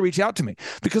 Why do they reach out to me?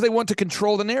 Because they want to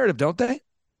control the narrative, don't they?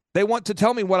 They want to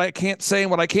tell me what I can't say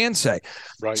and what I can say.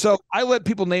 Right. So I let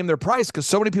people name their price because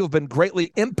so many people have been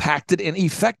greatly impacted and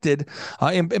affected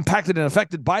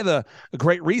by the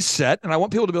Great Reset. And I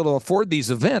want people to be able to afford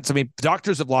these events. I mean,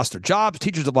 doctors have lost their jobs,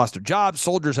 teachers have lost their jobs,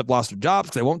 soldiers have lost their jobs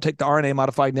because they won't take the RNA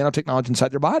modified nanotechnology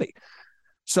inside their body.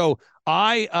 So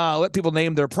I let people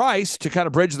name their price to kind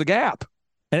of bridge the gap.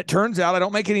 And it turns out I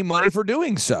don't make any money for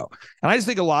doing so. And I just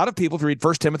think a lot of people, if you read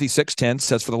 1 Timothy 6:10,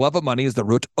 says, for the love of money is the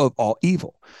root of all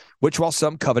evil, which while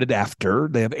some coveted after,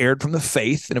 they have erred from the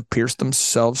faith and have pierced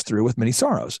themselves through with many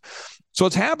sorrows. So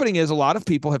what's happening is a lot of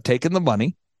people have taken the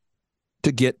money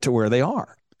to get to where they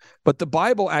are. But the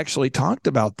Bible actually talked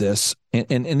about this.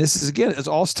 And this is, again, it's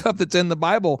all stuff that's in the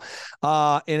Bible.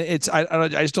 And it's I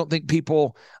just don't think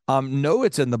people know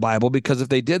it's in the Bible, because if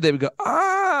they did, they would go,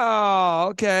 oh,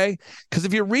 okay. Because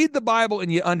if you read the Bible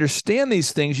and you understand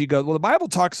these things, you go, well, the Bible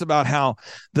talks about how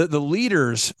the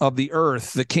leaders of the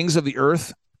earth, the kings of the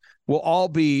earth, will all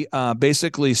be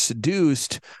basically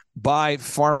seduced by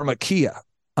pharmakia.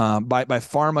 By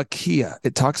pharmakia.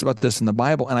 It talks about this in the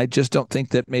Bible. And I just don't think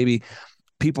that maybe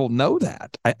people know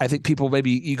that. I think people,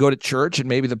 maybe you go to church and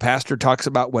maybe the pastor talks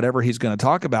about whatever he's going to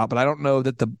talk about, but I don't know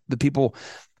that the people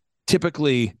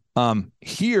typically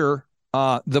hear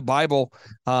the Bible,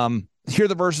 hear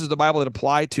the verses of the Bible that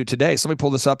apply to today. So let me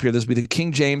pull this up here. This will be the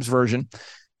King James Version.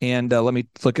 And let me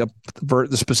look up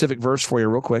the specific verse for you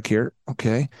real quick here.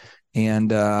 Okay.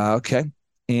 And okay.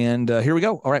 And here we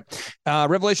go. All right.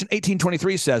 Revelation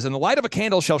 18:23 says, and the light of a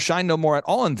candle shall shine no more at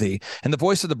all in thee, and the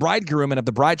voice of the bridegroom and of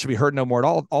the bride shall be heard no more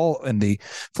at all in thee.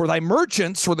 For thy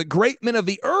merchants were the great men of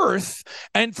the earth,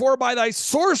 and for by thy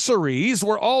sorceries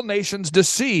were all nations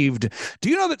deceived. Do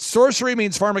you know that sorcery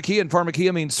means pharmakia, and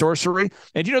pharmakia means sorcery?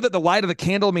 And do you know that the light of the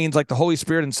candle means like the Holy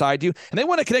Spirit inside you? And they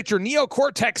want to connect your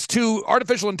neocortex to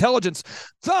artificial intelligence,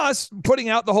 thus putting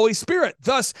out the Holy Spirit,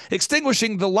 thus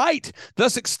extinguishing the light,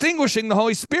 thus extinguishing the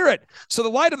Holy Spirit. So the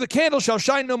light of the candle shall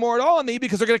shine no more at all in thee,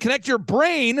 because they're going to connect your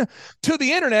brain to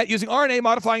the internet using RNA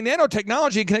modifying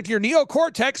nanotechnology and connect your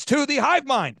neocortex to the hive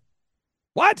mind.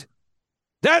 What?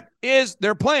 That is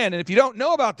their plan. And if you don't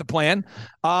know about the plan,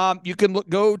 you can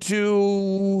go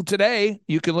to today.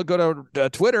 You can go to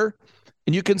Twitter,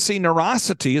 and you can see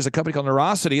Neurosity is a company called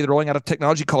Neurosity. They're rolling out a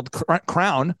technology called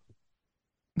Crown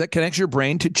that connects your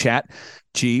brain to Chat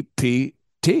GPT.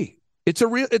 It's a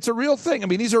real thing. I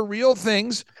mean, these are real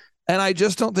things, and I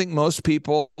just don't think most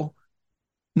people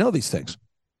know these things.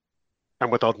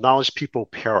 And without knowledge, people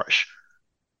perish.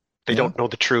 They don't know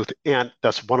the truth. And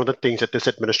that's one of the things that this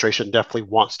administration definitely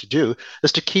wants to do,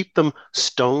 is to keep them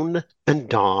stoned and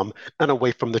dumb and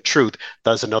away from the truth.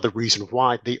 That's another reason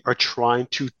why they are trying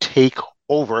to take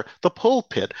over the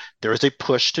pulpit. There is a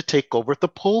push to take over the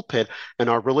pulpit in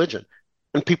our religion.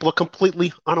 And people are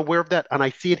completely unaware of that. And I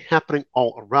see it happening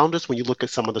all around us when you look at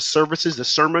some of the services, the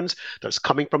sermons that's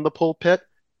coming from the pulpit.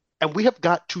 And we have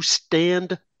got to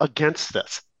stand against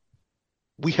this.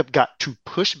 We have got to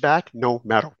push back no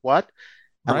matter what,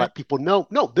 and let people know,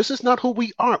 no, this is not who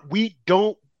we are. We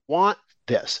don't want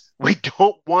this. We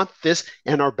don't want this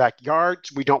in our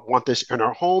backyards. We don't want this in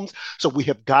our homes. So we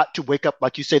have got to wake up,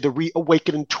 like you say, the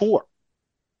Reawakening Tour.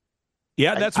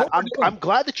 Yeah, that's what I'm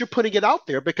glad that you're putting it out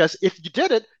there, because if you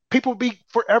did it, people would be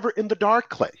forever in the dark,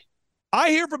 Clay. I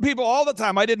hear from people all the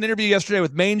time. I did an interview yesterday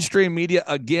with mainstream media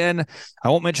again. I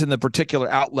won't mention the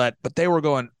particular outlet, but they were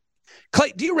going,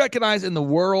 Clay, do you recognize in the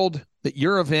world that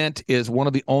your event is one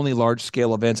of the only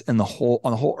large-scale events on the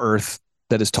whole earth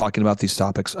that is talking about these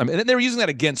topics? I mean, and they were using that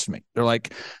against me. They're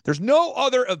like, there's no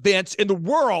other events in the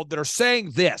world that are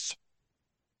saying this.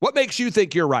 What makes you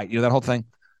think you're right? You know, that whole thing.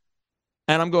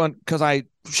 And I'm going, because I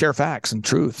share facts and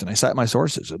truth, and I cite my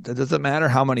sources. It doesn't matter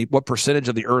what percentage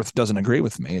of the earth doesn't agree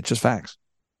with me. It's just facts.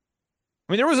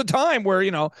 I mean, there was a time where,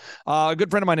 a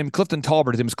good friend of mine named Clifton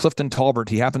Talbert, his name is Clifton Talbert.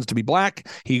 He happens to be black.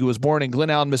 He was born in Glen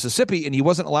Allen, Mississippi, and he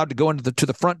wasn't allowed to go into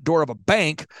the front door of a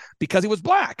bank because he was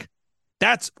black.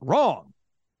 That's wrong.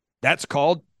 That's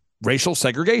called racial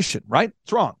segregation, right?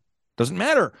 It's wrong. Doesn't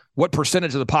matter what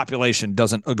percentage of the population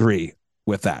doesn't agree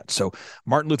with that. So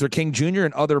Martin Luther King Jr.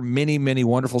 and other many, many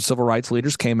wonderful civil rights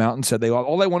leaders came out and said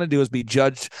all they want to do is be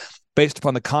judged based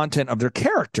upon the content of their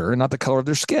character and not the color of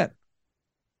their skin.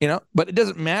 But it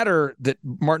doesn't matter that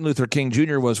Martin Luther King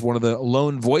Jr. was one of the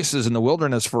lone voices in the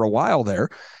wilderness for a while there.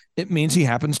 It means he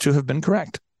happens to have been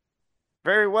correct.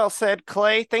 Very well said,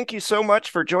 Clay. Thank you so much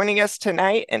for joining us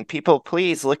tonight. And people,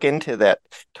 please look into that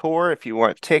tour if you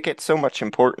want tickets. So much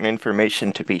important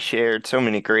information to be shared. So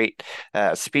many great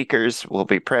speakers will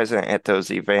be present at those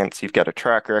events. You've got a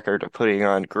track record of putting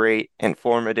on great,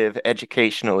 informative,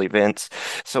 educational events.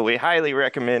 So we highly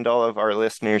recommend all of our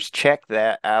listeners check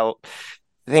that out.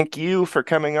 Thank you for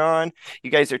coming on.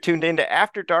 You guys are tuned into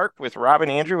After Dark with Rob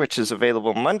and Andrew, which is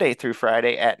available Monday through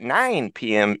Friday at 9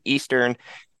 p.m. Eastern,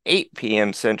 8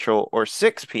 p.m. Central, or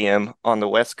 6 p.m. on the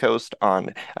West Coast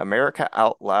on America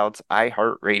Out Loud's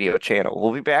iHeartRadio channel.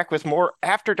 We'll be back with more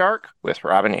After Dark with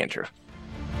Rob and Andrew.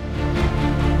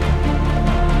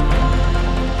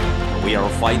 We are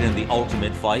fighting the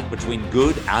ultimate fight between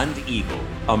good and evil.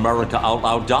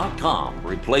 AmericaOutloud.com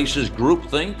replaces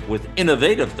groupthink with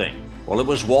innovative think. Well, it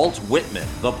was Walt Whitman,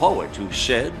 the poet, who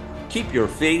said, "Keep your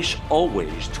face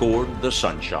always toward the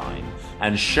sunshine,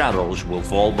 and shadows will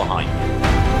fall behind you."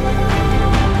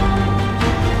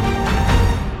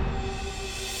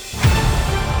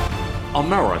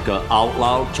 America Out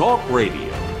Loud Talk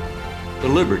Radio.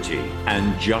 Liberty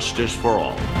and justice for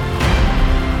all.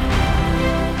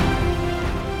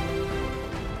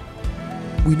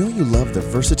 We know you love the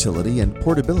versatility and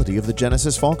portability of the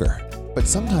Genesis Fogger, but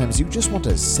sometimes you just want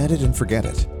to set it and forget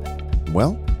it.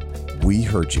 Well, we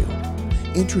heard you.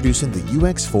 Introducing the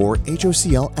UX4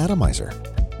 HOCL Atomizer.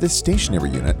 This stationary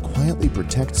unit quietly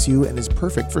protects you and is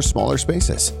perfect for smaller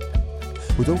spaces.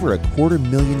 With over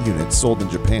 250,000 units sold in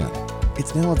Japan,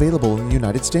 it's now available in the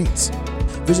United States.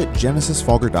 Visit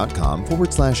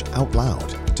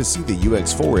genesisfogger.com/outloud to see the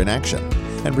UX4 in action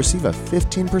and receive a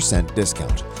 15%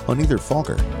 discount on either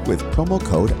Fogger with promo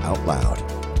code OUTLOUD.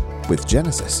 With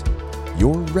Genesis,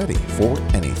 you're ready for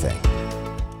anything.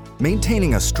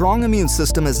 Maintaining a strong immune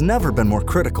system has never been more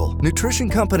critical.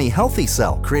 Nutrition company Healthy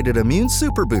Cell created Immune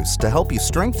Super Boost to help you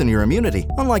strengthen your immunity.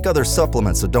 Unlike other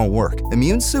supplements that don't work,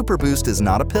 Immune Super Boost is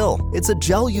not a pill. It's a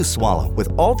gel you swallow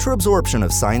with ultra absorption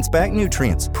of science-backed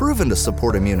nutrients proven to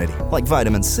support immunity, like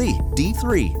vitamin C,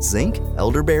 D3, zinc,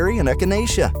 elderberry, and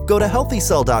echinacea. Go to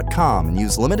healthycell.com and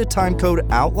use limited time code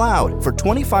OUTLOUD for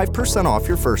 25% off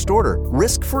your first order.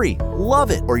 Risk-free. Love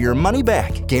it or your money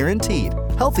back. Guaranteed.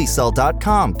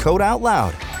 healthycell.com, code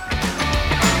OUTLOUD.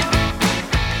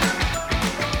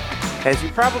 As you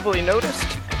probably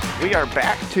noticed, we are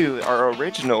back to our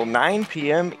original 9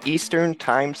 p.m. Eastern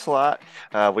time slot.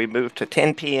 We moved to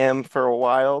 10 p.m. for a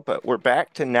while, but we're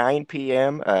back to 9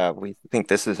 p.m. We think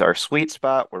this is our sweet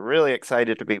spot. We're really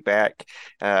excited to be back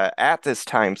at this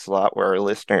time slot where our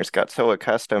listeners got so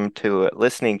accustomed to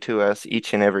listening to us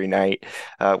each and every night.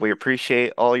 We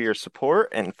appreciate all your support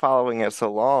and following us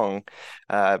along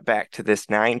back to this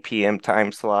 9 p.m.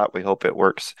 time slot. We hope it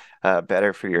works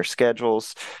better for your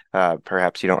schedules.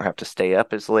 Perhaps you don't have to stay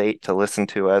up as late to listen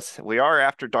to us. We are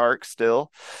after dark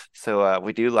still, so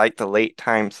we do like the late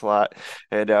time slot,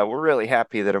 and we're really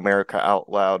happy that America Out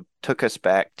Loud took us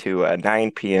back to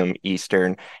 9 p.m.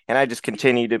 Eastern, and I just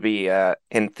continue to be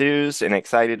enthused and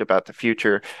excited about the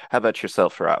future. How about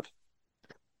yourself, Rob?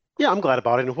 Yeah, I'm glad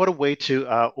about it, and what a way to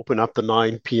open up the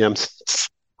 9 p.m.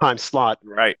 time slot,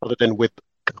 right? Other than with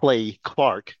Clay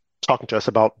Clark talking to us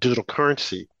about digital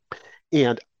currency.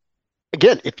 And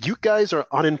again, if you guys are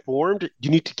uninformed, you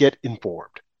need to get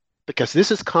informed, because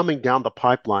this is coming down the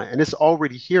pipeline and it's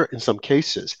already here in some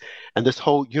cases. And this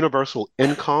whole universal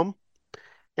income,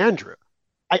 Andrew,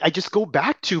 I just go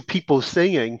back to people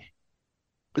saying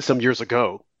some years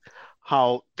ago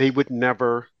how they would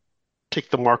never take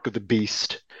the mark of the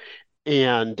beast.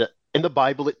 And in the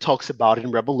Bible, it talks about it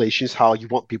in Revelations how you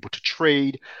want people to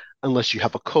trade unless you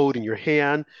have a code in your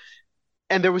hand.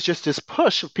 And there was just this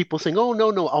push of people saying, oh,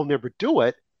 no, I'll never do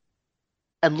it.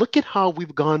 And look at how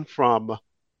we've gone from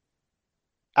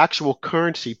actual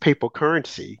currency, paper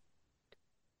currency,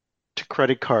 to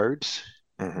credit cards.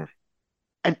 Mm-hmm.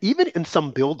 And even in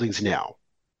some buildings now,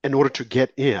 in order to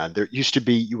get in, there used to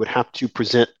be you would have to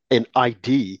present an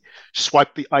ID,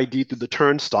 swipe the ID through the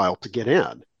turnstile to get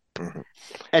in. Mm-hmm.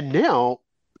 And now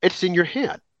it's in your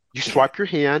hand. You swipe your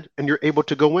hand and you're able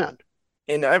to go in.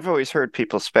 And I've always heard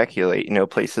people speculate,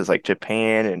 places like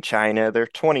Japan and China, they're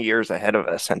 20 years ahead of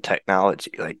us in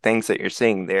technology. Like things that you're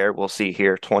seeing there, we'll see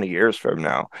here 20 years from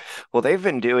now. Well, they've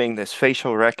been doing this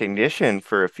facial recognition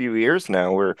for a few years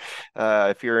now, where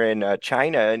if you're in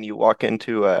China and you walk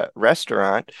into a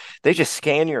restaurant, they just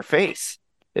scan your face.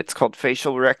 It's called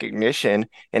facial recognition,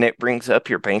 and it brings up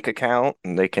your bank account,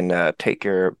 and they can take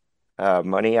your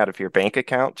money out of your bank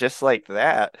account just like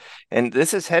that. And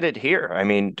this is headed here. I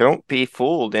mean, don't be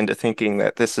fooled into thinking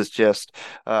that this is just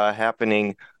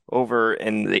happening over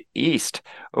in the East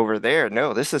over there.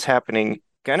 No, this is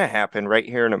gonna happen right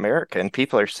here in America, and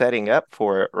people are setting up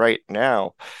for it right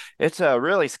now. It's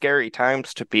really scary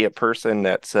times to be a person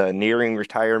that's nearing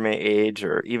retirement age,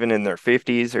 or even in their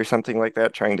 50s or something like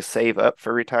that, trying to save up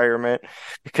for retirement,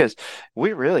 because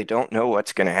we really don't know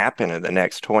what's going to happen in the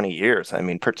next 20 years. I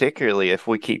mean, particularly if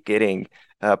we keep getting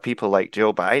people like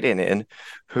Joe Biden in,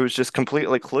 who's just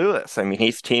completely clueless. I mean,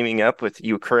 he's teaming up with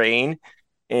Ukraine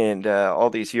and all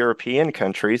these European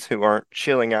countries who aren't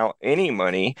shilling out any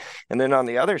money. And then on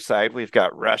the other side, we've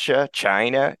got Russia,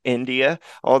 China, India,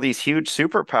 all these huge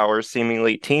superpowers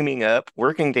seemingly teaming up,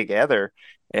 working together,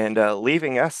 and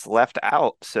leaving us left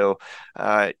out. So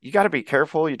you got to be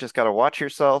careful. You just got to watch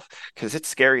yourself, because it's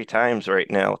scary times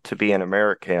right now to be an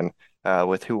American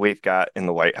with who we've got in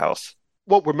the White House.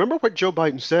 Well, remember what Joe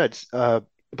Biden said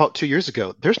about 2 years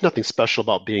ago. There's nothing special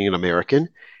about being an American.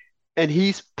 And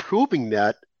he's proving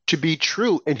that to be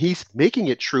true, and he's making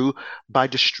it true by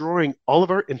destroying all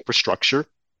of our infrastructure,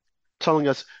 telling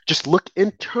us just look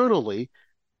internally.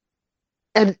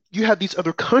 And you have these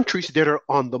other countries that are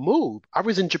on the move. I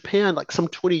was in Japan like some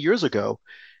 20 years ago,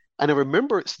 and I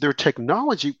remember their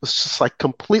technology was just like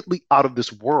completely out of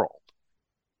this world.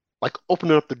 Like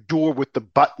opening up the door with the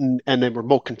button and then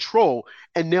remote control.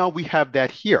 And now we have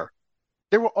that here.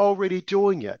 They were already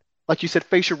doing it. Like you said,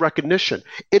 facial recognition.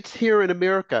 It's here in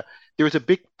America. There was a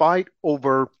big fight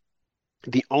over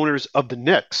the owners of the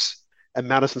Knicks at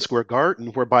Madison Square Garden,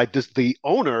 whereby the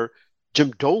owner,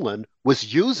 Jim Dolan,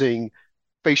 was using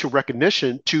facial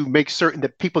recognition to make certain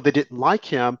that people that didn't like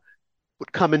him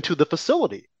would come into the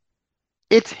facility.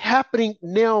 It's happening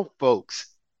now, folks.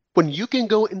 When you can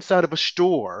go inside of a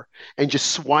store and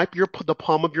just swipe the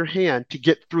palm of your hand to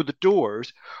get through the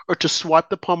doors, or to swipe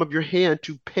the palm of your hand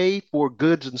to pay for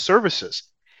goods and services.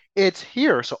 It's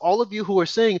here. So all of you who are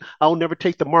saying, I'll never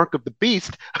take the mark of the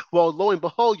beast, well, lo and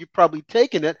behold, you've probably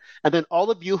taken it. And then all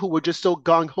of you who were just so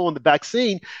gung-ho on the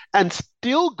vaccine, and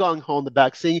still gung-ho on the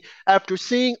vaccine, after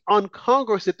seeing on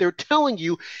Congress that they're telling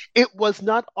you it was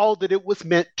not all that it was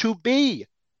meant to be.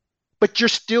 But you're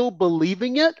still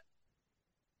believing it?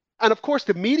 And of course,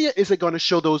 the media isn't going to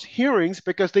show those hearings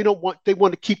because they want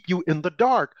to keep you in the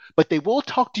dark. But they will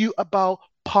talk to you about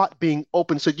pot being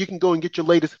open so you can go and get your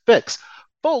latest fix.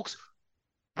 Folks,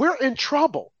 we're in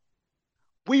trouble.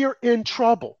 We are in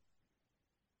trouble.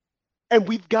 And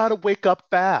we've got to wake up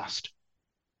fast.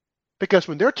 Because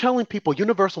when they're telling people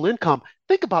universal income,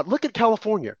 look at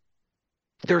California.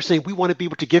 They're saying we want to be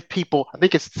able to give people, I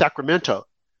think it's Sacramento,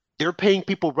 they're paying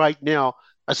people right now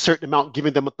a certain amount,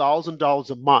 giving them $1,000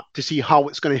 a month to see how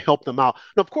it's going to help them out.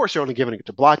 Now, of course, they're only giving it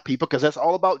to Black people because that's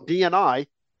all about D&I.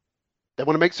 They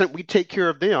want to make certain we take care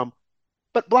of them.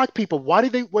 But Black people, why do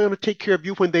they want to take care of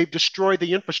you when they've destroyed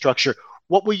the infrastructure?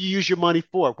 What will you use your money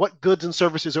for? What goods and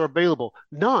services are available?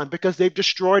 None, because they've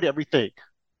destroyed everything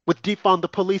with defund the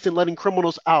police and letting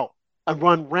criminals out and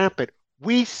run rampant.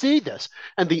 We see this.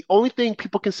 And the only thing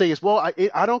people can say is, well,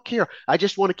 I don't care. I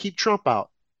just want to keep Trump out.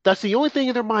 That's the only thing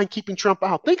in their mind, keeping Trump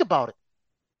out. Think about it.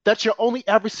 That's your only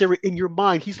adversary in your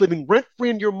mind. He's living rent-free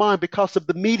in your mind because of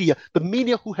the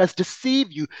media who has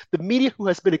deceived you, the media who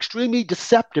has been extremely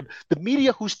deceptive, the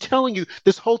media who's telling you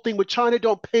this whole thing with China,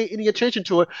 don't pay any attention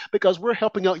to it because we're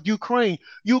helping out Ukraine.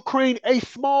 Ukraine, a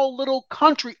small little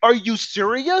country. Are you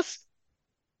serious?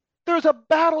 There's a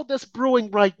battle that's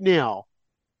brewing right now.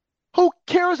 Who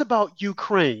cares about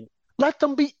Ukraine? Let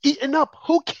them be eaten up.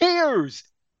 Who cares?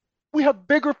 We have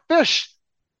bigger fish.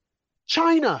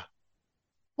 China,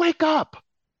 wake up.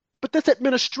 But this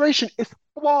administration is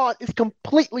flawed.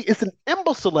 It's an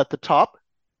imbecile at the top.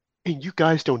 And you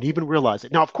guys don't even realize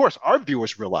it. Now, of course, our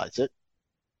viewers realize it.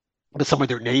 But some of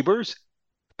their neighbors,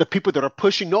 the people that are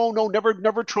pushing, no,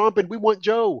 never Trump, and we want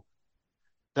Joe.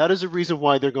 That is the reason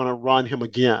why they're going to run him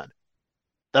again.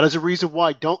 That is the reason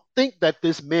why don't think that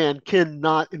this man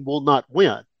cannot and will not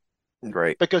win.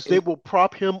 Right. Because they will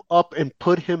prop him up and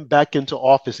put him back into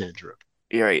office, Andrew.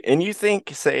 Right. And you think,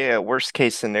 say, a worst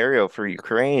case scenario for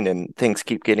Ukraine and things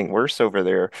keep getting worse over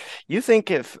there, you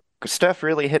think if stuff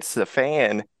really hits the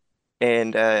fan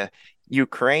and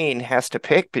Ukraine has to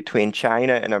pick between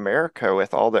China and America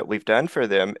with all that we've done for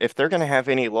them, if they're going to have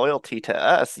any loyalty to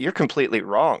us, you're completely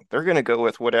wrong. They're going to go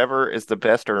with whatever is the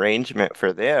best arrangement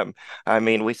for them. I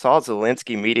mean, we saw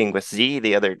Zelensky meeting with Xi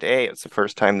the other day. It's the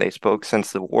first time they spoke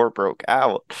since the war broke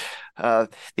out.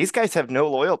 These guys have no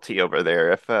loyalty over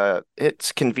there. If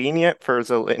it's convenient for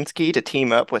Zelensky to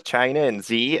team up with China and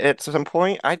Xi at some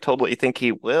point, I totally think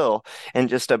he will and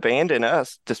just abandon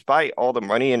us despite all the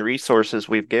money and resources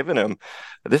we've given him.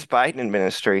 This Biden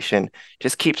administration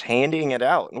just keeps handing it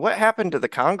out. And what happened to the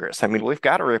Congress? I mean, we've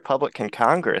got a Republican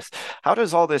Congress. How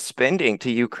does all this spending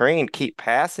to Ukraine keep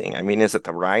passing? I mean, is it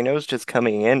the rhinos just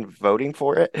coming in voting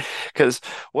for it? Because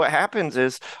what happens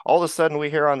is all of a sudden we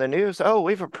hear on the news, oh,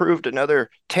 we've approved another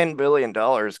 $10 billion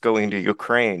going to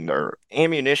Ukraine, or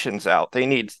ammunition's out. They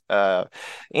need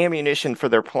ammunition for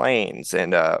their planes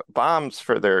and bombs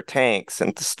for their tanks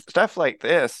and stuff like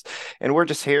this. And we're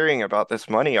just hearing about this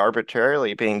money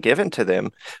arbitrarily being given to them,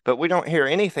 but we don't hear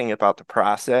anything about the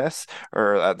process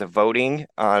or the voting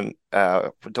on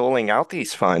doling out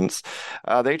these funds.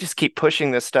 They just keep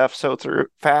pushing this stuff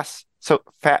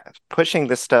pushing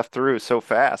this stuff through so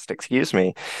fast,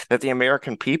 that the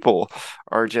American people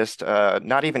are just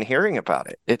not even hearing about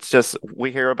it. It's just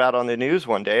we hear about on the news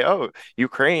one day, oh,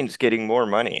 Ukraine's getting more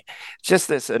money. It's just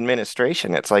this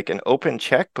administration. It's like an open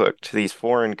checkbook to these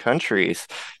foreign countries.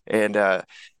 And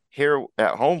here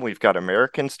at home, we've got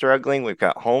Americans struggling. We've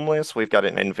got homeless. We've got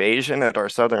an invasion at our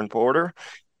southern border.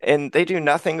 And they do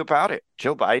nothing about it.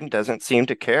 Joe Biden doesn't seem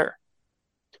to care.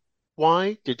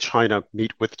 Why did China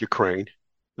meet with Ukraine,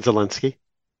 Zelensky?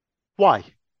 Why?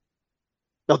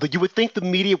 Now, you would think the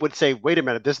media would say, wait a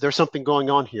minute, there's something going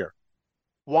on here.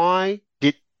 Why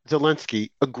did Zelensky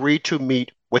agree to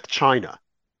meet with China?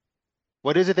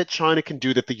 What is it that China can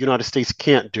do that the United States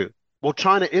can't do? Well,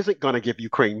 China isn't going to give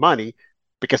Ukraine money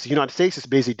because the United States is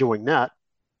busy doing that.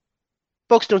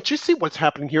 Folks, don't you see what's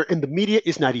happening here? And the media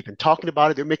is not even talking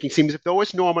about it. They're making it seem as if, oh,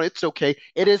 it's normal, it's okay.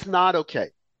 It is not okay.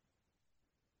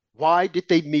 Why did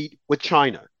they meet with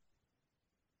China?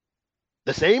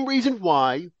 The same reason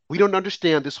why we don't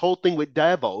understand this whole thing with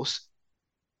Davos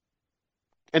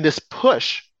and this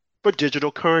push for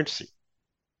digital currency.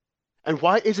 And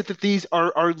why is it that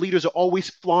our leaders are always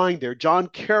flying there? John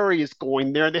Kerry is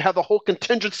going there, and they have the whole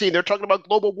contingency, and they're talking about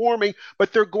global warming,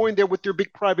 but they're going there with their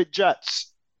big private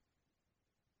jets.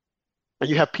 And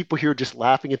you have people here just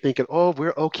laughing and thinking, oh,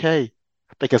 we're okay.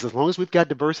 Because as long as we've got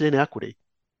diversity and equity,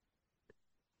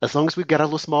 as long as we've got a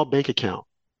little small bank account,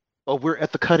 oh, we're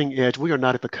at the cutting edge. We are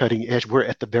not at the cutting edge. We're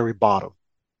at the very bottom.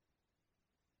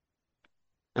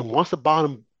 And once the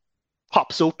bottom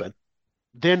pops open,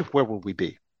 then where will we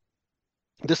be?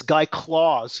 This guy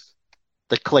Claus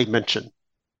that Clay mentioned,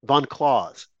 Von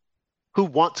Claus, who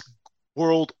wants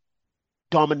world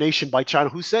domination by China,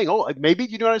 who's saying, oh, maybe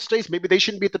the United States, maybe they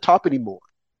shouldn't be at the top anymore.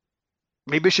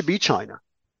 Maybe it should be China.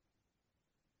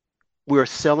 We are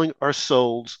selling our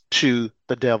souls to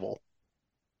the devil.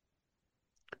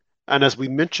 And as we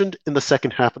mentioned in the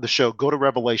second half of the show, go to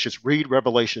Revelations, read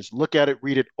Revelations, look at it,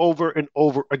 read it over and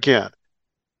over again.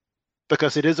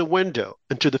 Because it is a window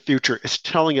into the future. It's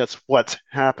telling us what's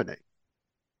happening.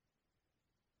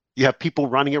 You have people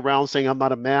running around saying, I'm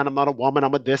not a man, I'm not a woman,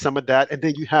 I'm a this, I'm a that. And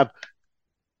then you have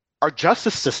our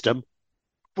justice system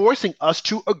forcing us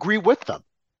to agree with them,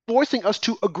 forcing us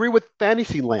to agree with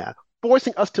Fantasyland,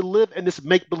 forcing us to live in this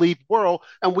make-believe world,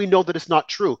 and we know that it's not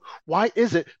true. Why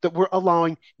is it that we're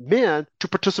allowing men to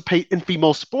participate in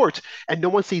female sports and no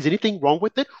one sees anything wrong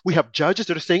with it? We have judges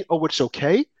that are saying, oh, it's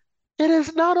okay. It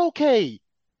is not okay.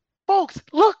 Folks,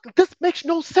 look, this makes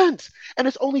no sense. And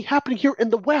it's only happening here in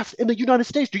the West, in the United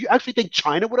States. Do you actually think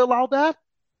China would allow that?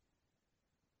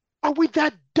 Are we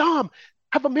that dumb?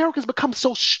 Have Americans become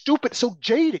so stupid, so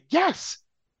jaded? Yes.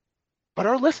 But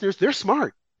our listeners, they're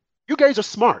smart. You guys are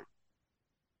smart.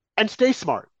 And stay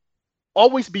smart.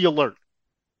 Always be alert.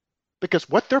 Because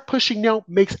what they're pushing now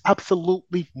makes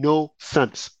absolutely no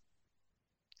sense.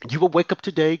 You will wake up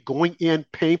today going in,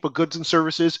 paying for goods and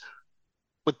services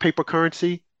with paper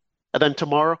currency, and then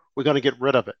tomorrow we're going to get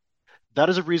rid of it. That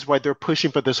is the reason why they're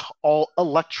pushing for this all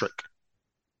electric.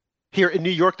 Here in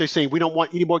New York, they're saying we don't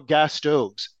want any more gas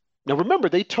stoves. Now remember,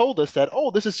 they told us that,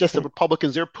 oh, this is just the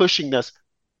Republicans, they're pushing this.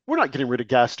 We're not getting rid of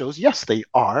gas stoves. Yes, they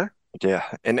are. Yeah,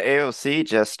 and AOC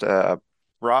just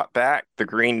brought back the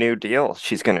Green New Deal.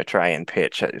 She's going to try and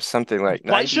pitch something like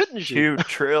Why shouldn't she? $92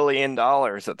 trillion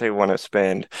that they want to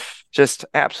spend. Just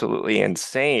absolutely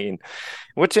insane.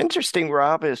 What's interesting,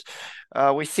 Rob, is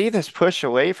we see this push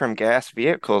away from gas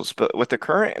vehicles, but with the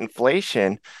current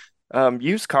inflation,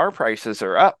 used car prices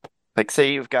are up. Like,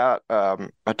 say you've got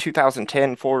a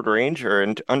 2010 Ford Ranger,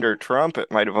 and under Trump,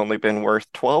 it might have only been worth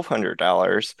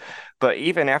 $1,200. But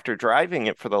even after driving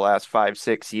it for the last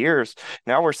 5-6 years,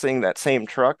 now we're seeing that same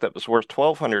truck that was worth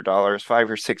 $1,200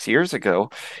 5 or 6 years ago.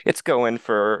 It's going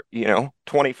for,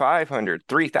 $2,500,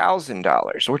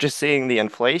 $3,000. We're just seeing the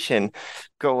inflation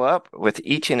go up with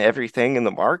each and everything in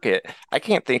the market. I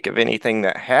can't think of anything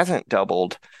that hasn't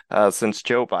doubled since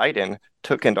Joe Biden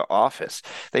took into office.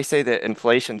 They say that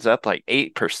inflation's up like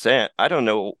 8%. I don't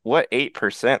know what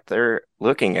 8% they're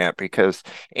looking at, because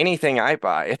anything I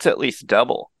buy, it's at least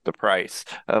double the price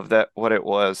of what it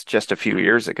was just a few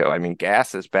years ago. I mean,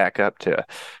 gas is back up to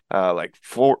like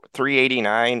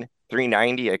 $3.89,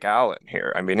 $3.90 a gallon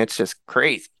here. I mean, it's just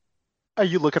crazy.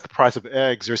 You look at the price of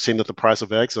eggs, you're seeing that the price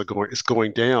of eggs is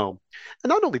going down. And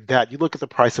not only that, you look at the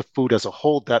price of food as a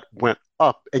whole that went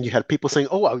up, and you had people saying,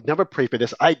 oh, I would never pay for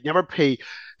this. I'd never pay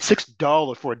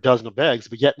 $6 for a dozen of eggs,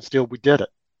 but yet and still we did it.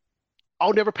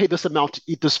 I'll never pay this amount to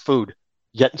eat this food,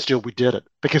 yet and still we did it,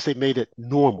 because they made it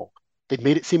normal. They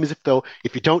made it seem as though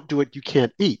if you don't do it, you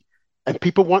can't eat. And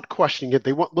people weren't questioning it.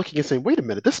 They weren't looking and saying, wait a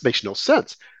minute, this makes no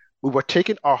sense. We were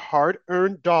taking our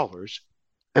hard-earned dollars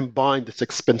and buying this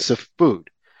expensive food.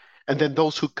 And then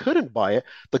those who couldn't buy it,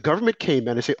 the government came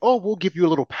in and said, oh, we'll give you a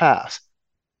little pass,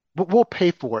 but we'll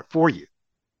pay for it for you,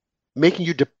 making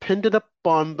you dependent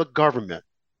upon the government.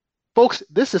 Folks,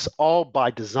 this is all by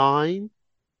design.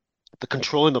 The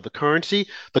controlling of the currency,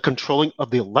 the controlling of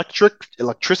the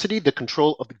electricity, the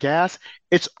control of the gas,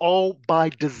 it's all by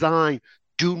design.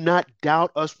 Do not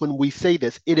doubt us when we say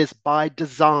this. It is by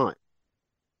design.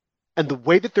 And the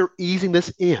way that they're easing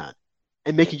this in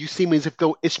and making you seem as if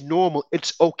though it's normal,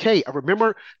 it's okay. I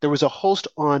remember there was a host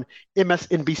on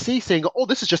MSNBC saying, oh,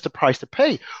 this is just the price to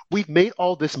pay. We've made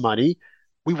all this money.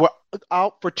 We were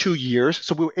out for 2 years,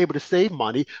 so we were able to save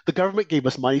money. The government gave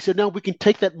us money. So now we can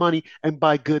take that money and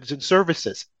buy goods and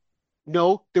services.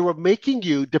 No, they were making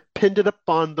you dependent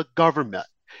upon the government,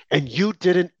 and you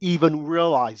didn't even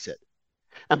realize it.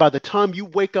 And by the time you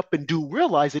wake up and do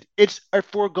realize it, it's a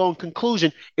foregone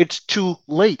conclusion. It's too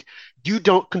late. You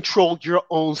don't control your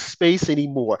own space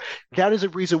anymore. That is a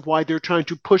reason why they're trying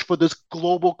to push for this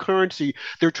global currency.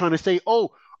 They're trying to say, oh,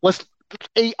 let's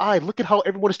AI. Look at how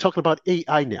everyone is talking about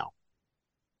AI now.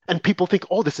 And people think,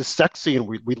 oh, this is sexy and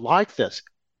we like this.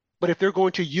 But if they're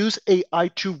going to use AI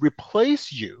to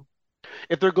replace you,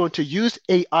 if they're going to use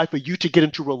AI for you to get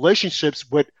into relationships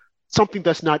with something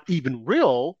that's not even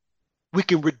real, we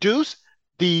can reduce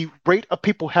the rate of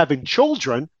people having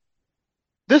children.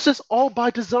 This is all by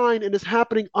design and is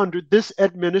happening under this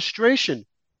administration.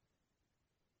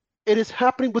 It is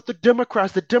happening with the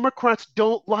Democrats. The Democrats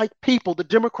don't like people. The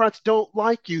Democrats don't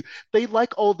like you. They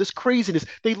like all this craziness.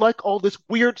 They like all this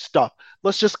weird stuff.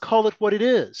 Let's just call it what it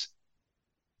is.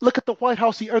 Look at the White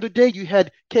House the other day. You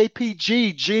had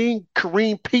KPG, Jean,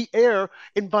 Kareem, Pierre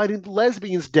inviting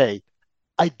Lesbians Day.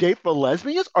 A day for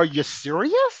lesbians? Are you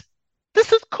serious?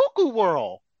 This is cuckoo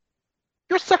world.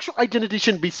 Your sexual identity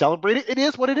shouldn't be celebrated. It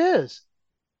is what it is.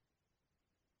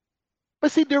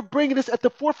 But see, they're bringing this at the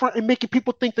forefront and making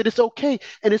people think that it's okay.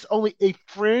 And it's only a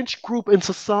fringe group in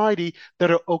society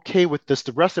that are okay with this.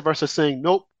 The rest of us are saying,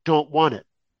 nope, don't want it.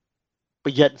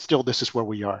 But yet still, this is where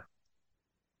we are.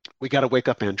 We got to wake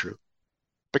up, Andrew,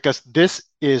 because this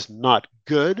is not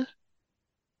good.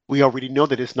 We already know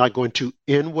that it's not going to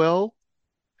end well.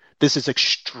 This is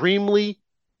extremely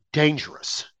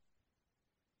dangerous.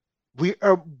 We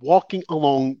are walking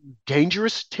along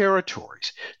dangerous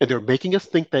territories, and they're making us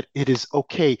think that it is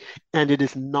okay, and it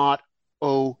is not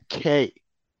okay.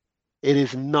 It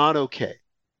is not okay.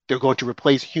 They're going to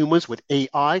replace humans with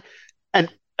AI,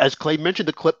 and as Clay mentioned,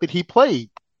 the clip that he played,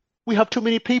 we have too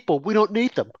many people. We don't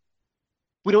need them.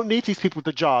 We don't need these people with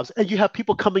the jobs. And you have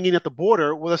people coming in at the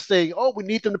border with us saying, oh, we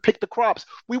need them to pick the crops.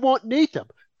 We won't need them.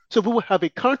 So we will have a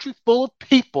country full of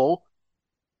people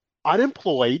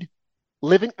unemployed,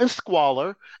 living in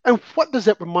squalor. And what does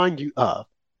that remind you of?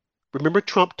 Remember,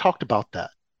 Trump talked about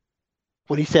that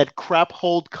when he said crap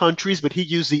hold countries, but he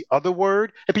used the other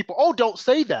word. And people, oh, don't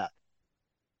say that.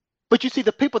 But you see,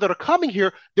 the people that are coming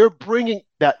here, they're bringing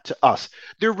that to us.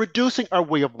 They're reducing our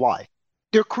way of life.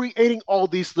 They're creating all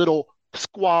these little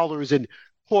squalors and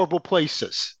horrible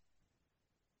places.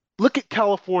 Look at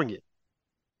California.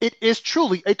 It is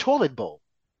truly a toilet bowl.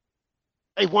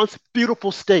 a once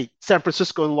beautiful state, San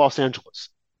Francisco and Los Angeles.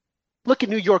 Look at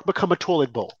New York become a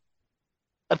toilet bowl.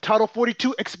 If Title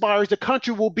 42 expires, the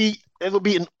country will be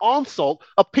an onslaught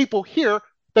of people here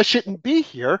that shouldn't be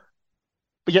here.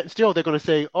 But yet still they're going to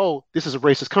say, oh, this is a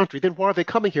racist country. Then why are they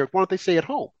coming here? Why don't they stay at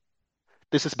home?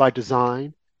 This is by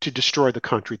design to destroy the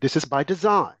country. This is by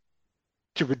design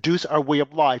to reduce our way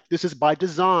of life. This is by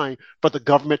design for the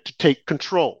government to take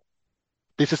control.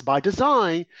 This is by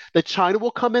design that China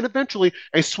will come in eventually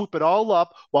and swoop it all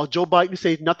up while Joe Biden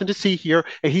says nothing to see here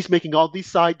and he's making all these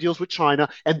side deals with China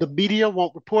and the media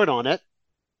won't report on it.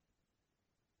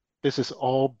 This is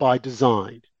all by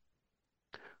design.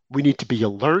 We need to be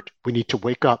alert. We need to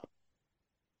wake up.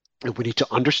 And we need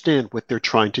to understand what they're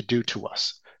trying to do to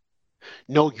us.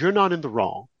 No, you're not in the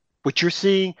wrong. What you're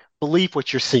seeing, believe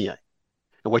what you're seeing.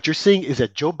 And what you're seeing is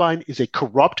that Joe Biden is a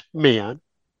corrupt man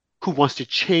who wants to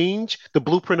change the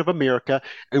blueprint of America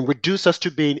and reduce us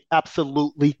to being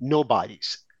absolutely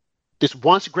nobodies. This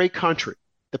once great country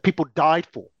that people died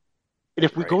for. And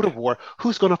if we go to war,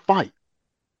 who's going to fight?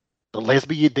 The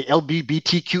lesbian, the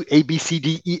LGBTQ,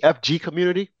 ABCDEFG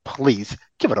community? Please,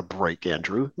 give it a break,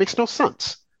 Andrew. Makes no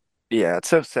sense. Yeah, it's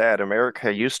so sad.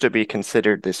 America used to be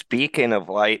considered this beacon of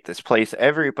light, this place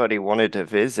everybody wanted to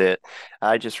visit.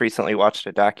 I just recently watched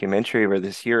a documentary where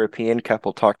this European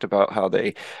couple talked about how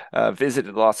they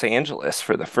visited Los Angeles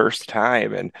for the first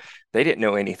time, and they didn't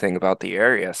know anything about the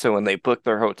area. So when they booked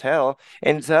their hotel,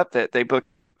 ends up that they booked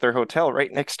their hotel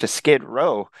right next to Skid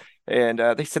Row. And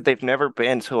they said they've never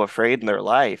been so afraid in their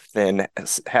life than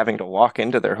having to walk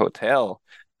into their hotel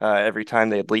every time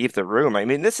they'd leave the room. I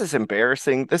mean, this is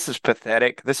embarrassing. This is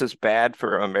pathetic. This is bad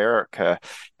for America.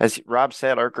 As Rob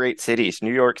said, our great cities,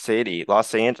 New York City,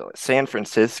 Los Angeles, San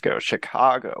Francisco,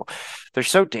 Chicago, they're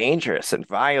so dangerous and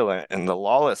violent, and the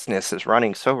lawlessness is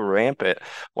running so rampant.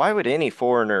 Why would any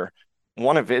foreigner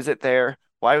want to visit there?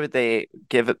 Why would they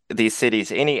give these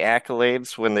cities any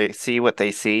accolades when they see what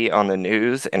they see on the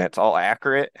news and it's all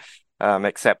accurate?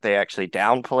 Except they actually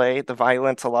downplay the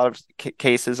violence a lot of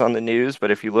cases on the news.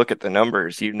 But if you look at the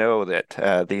numbers, you know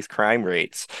that these crime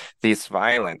rates, these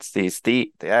violence, these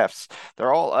thefts,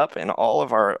 they're all up in all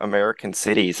of our American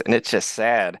cities. And it's just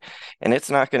sad. And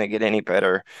it's not going to get any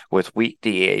better with weak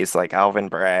DAs like Alvin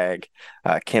Bragg,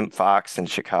 Kim Foxx in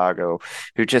Chicago,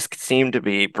 who just seem to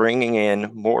be bringing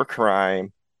in more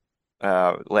crime,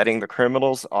 letting the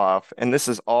criminals off. And this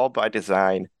is all by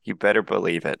design. You better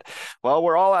believe it. Well,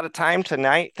 we're all out of time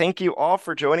tonight. Thank you all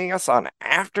for joining us on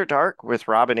After Dark with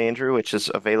Rob and Andrew, which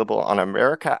is available on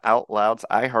America Out Loud's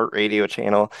iHeartRadio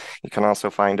channel. You can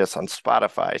also find us on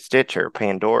Spotify, Stitcher,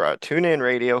 Pandora, TuneIn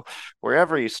Radio,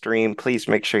 wherever you stream. Please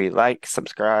make sure you like,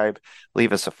 subscribe,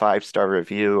 leave us a 5-star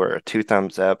review or a 2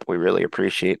 thumbs up. We really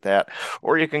appreciate that.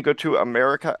 Or you can go to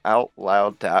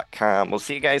AmericaOutloud.com. We'll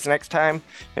see you guys next time.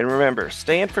 And remember,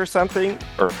 stand for something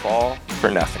or fall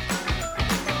for nothing.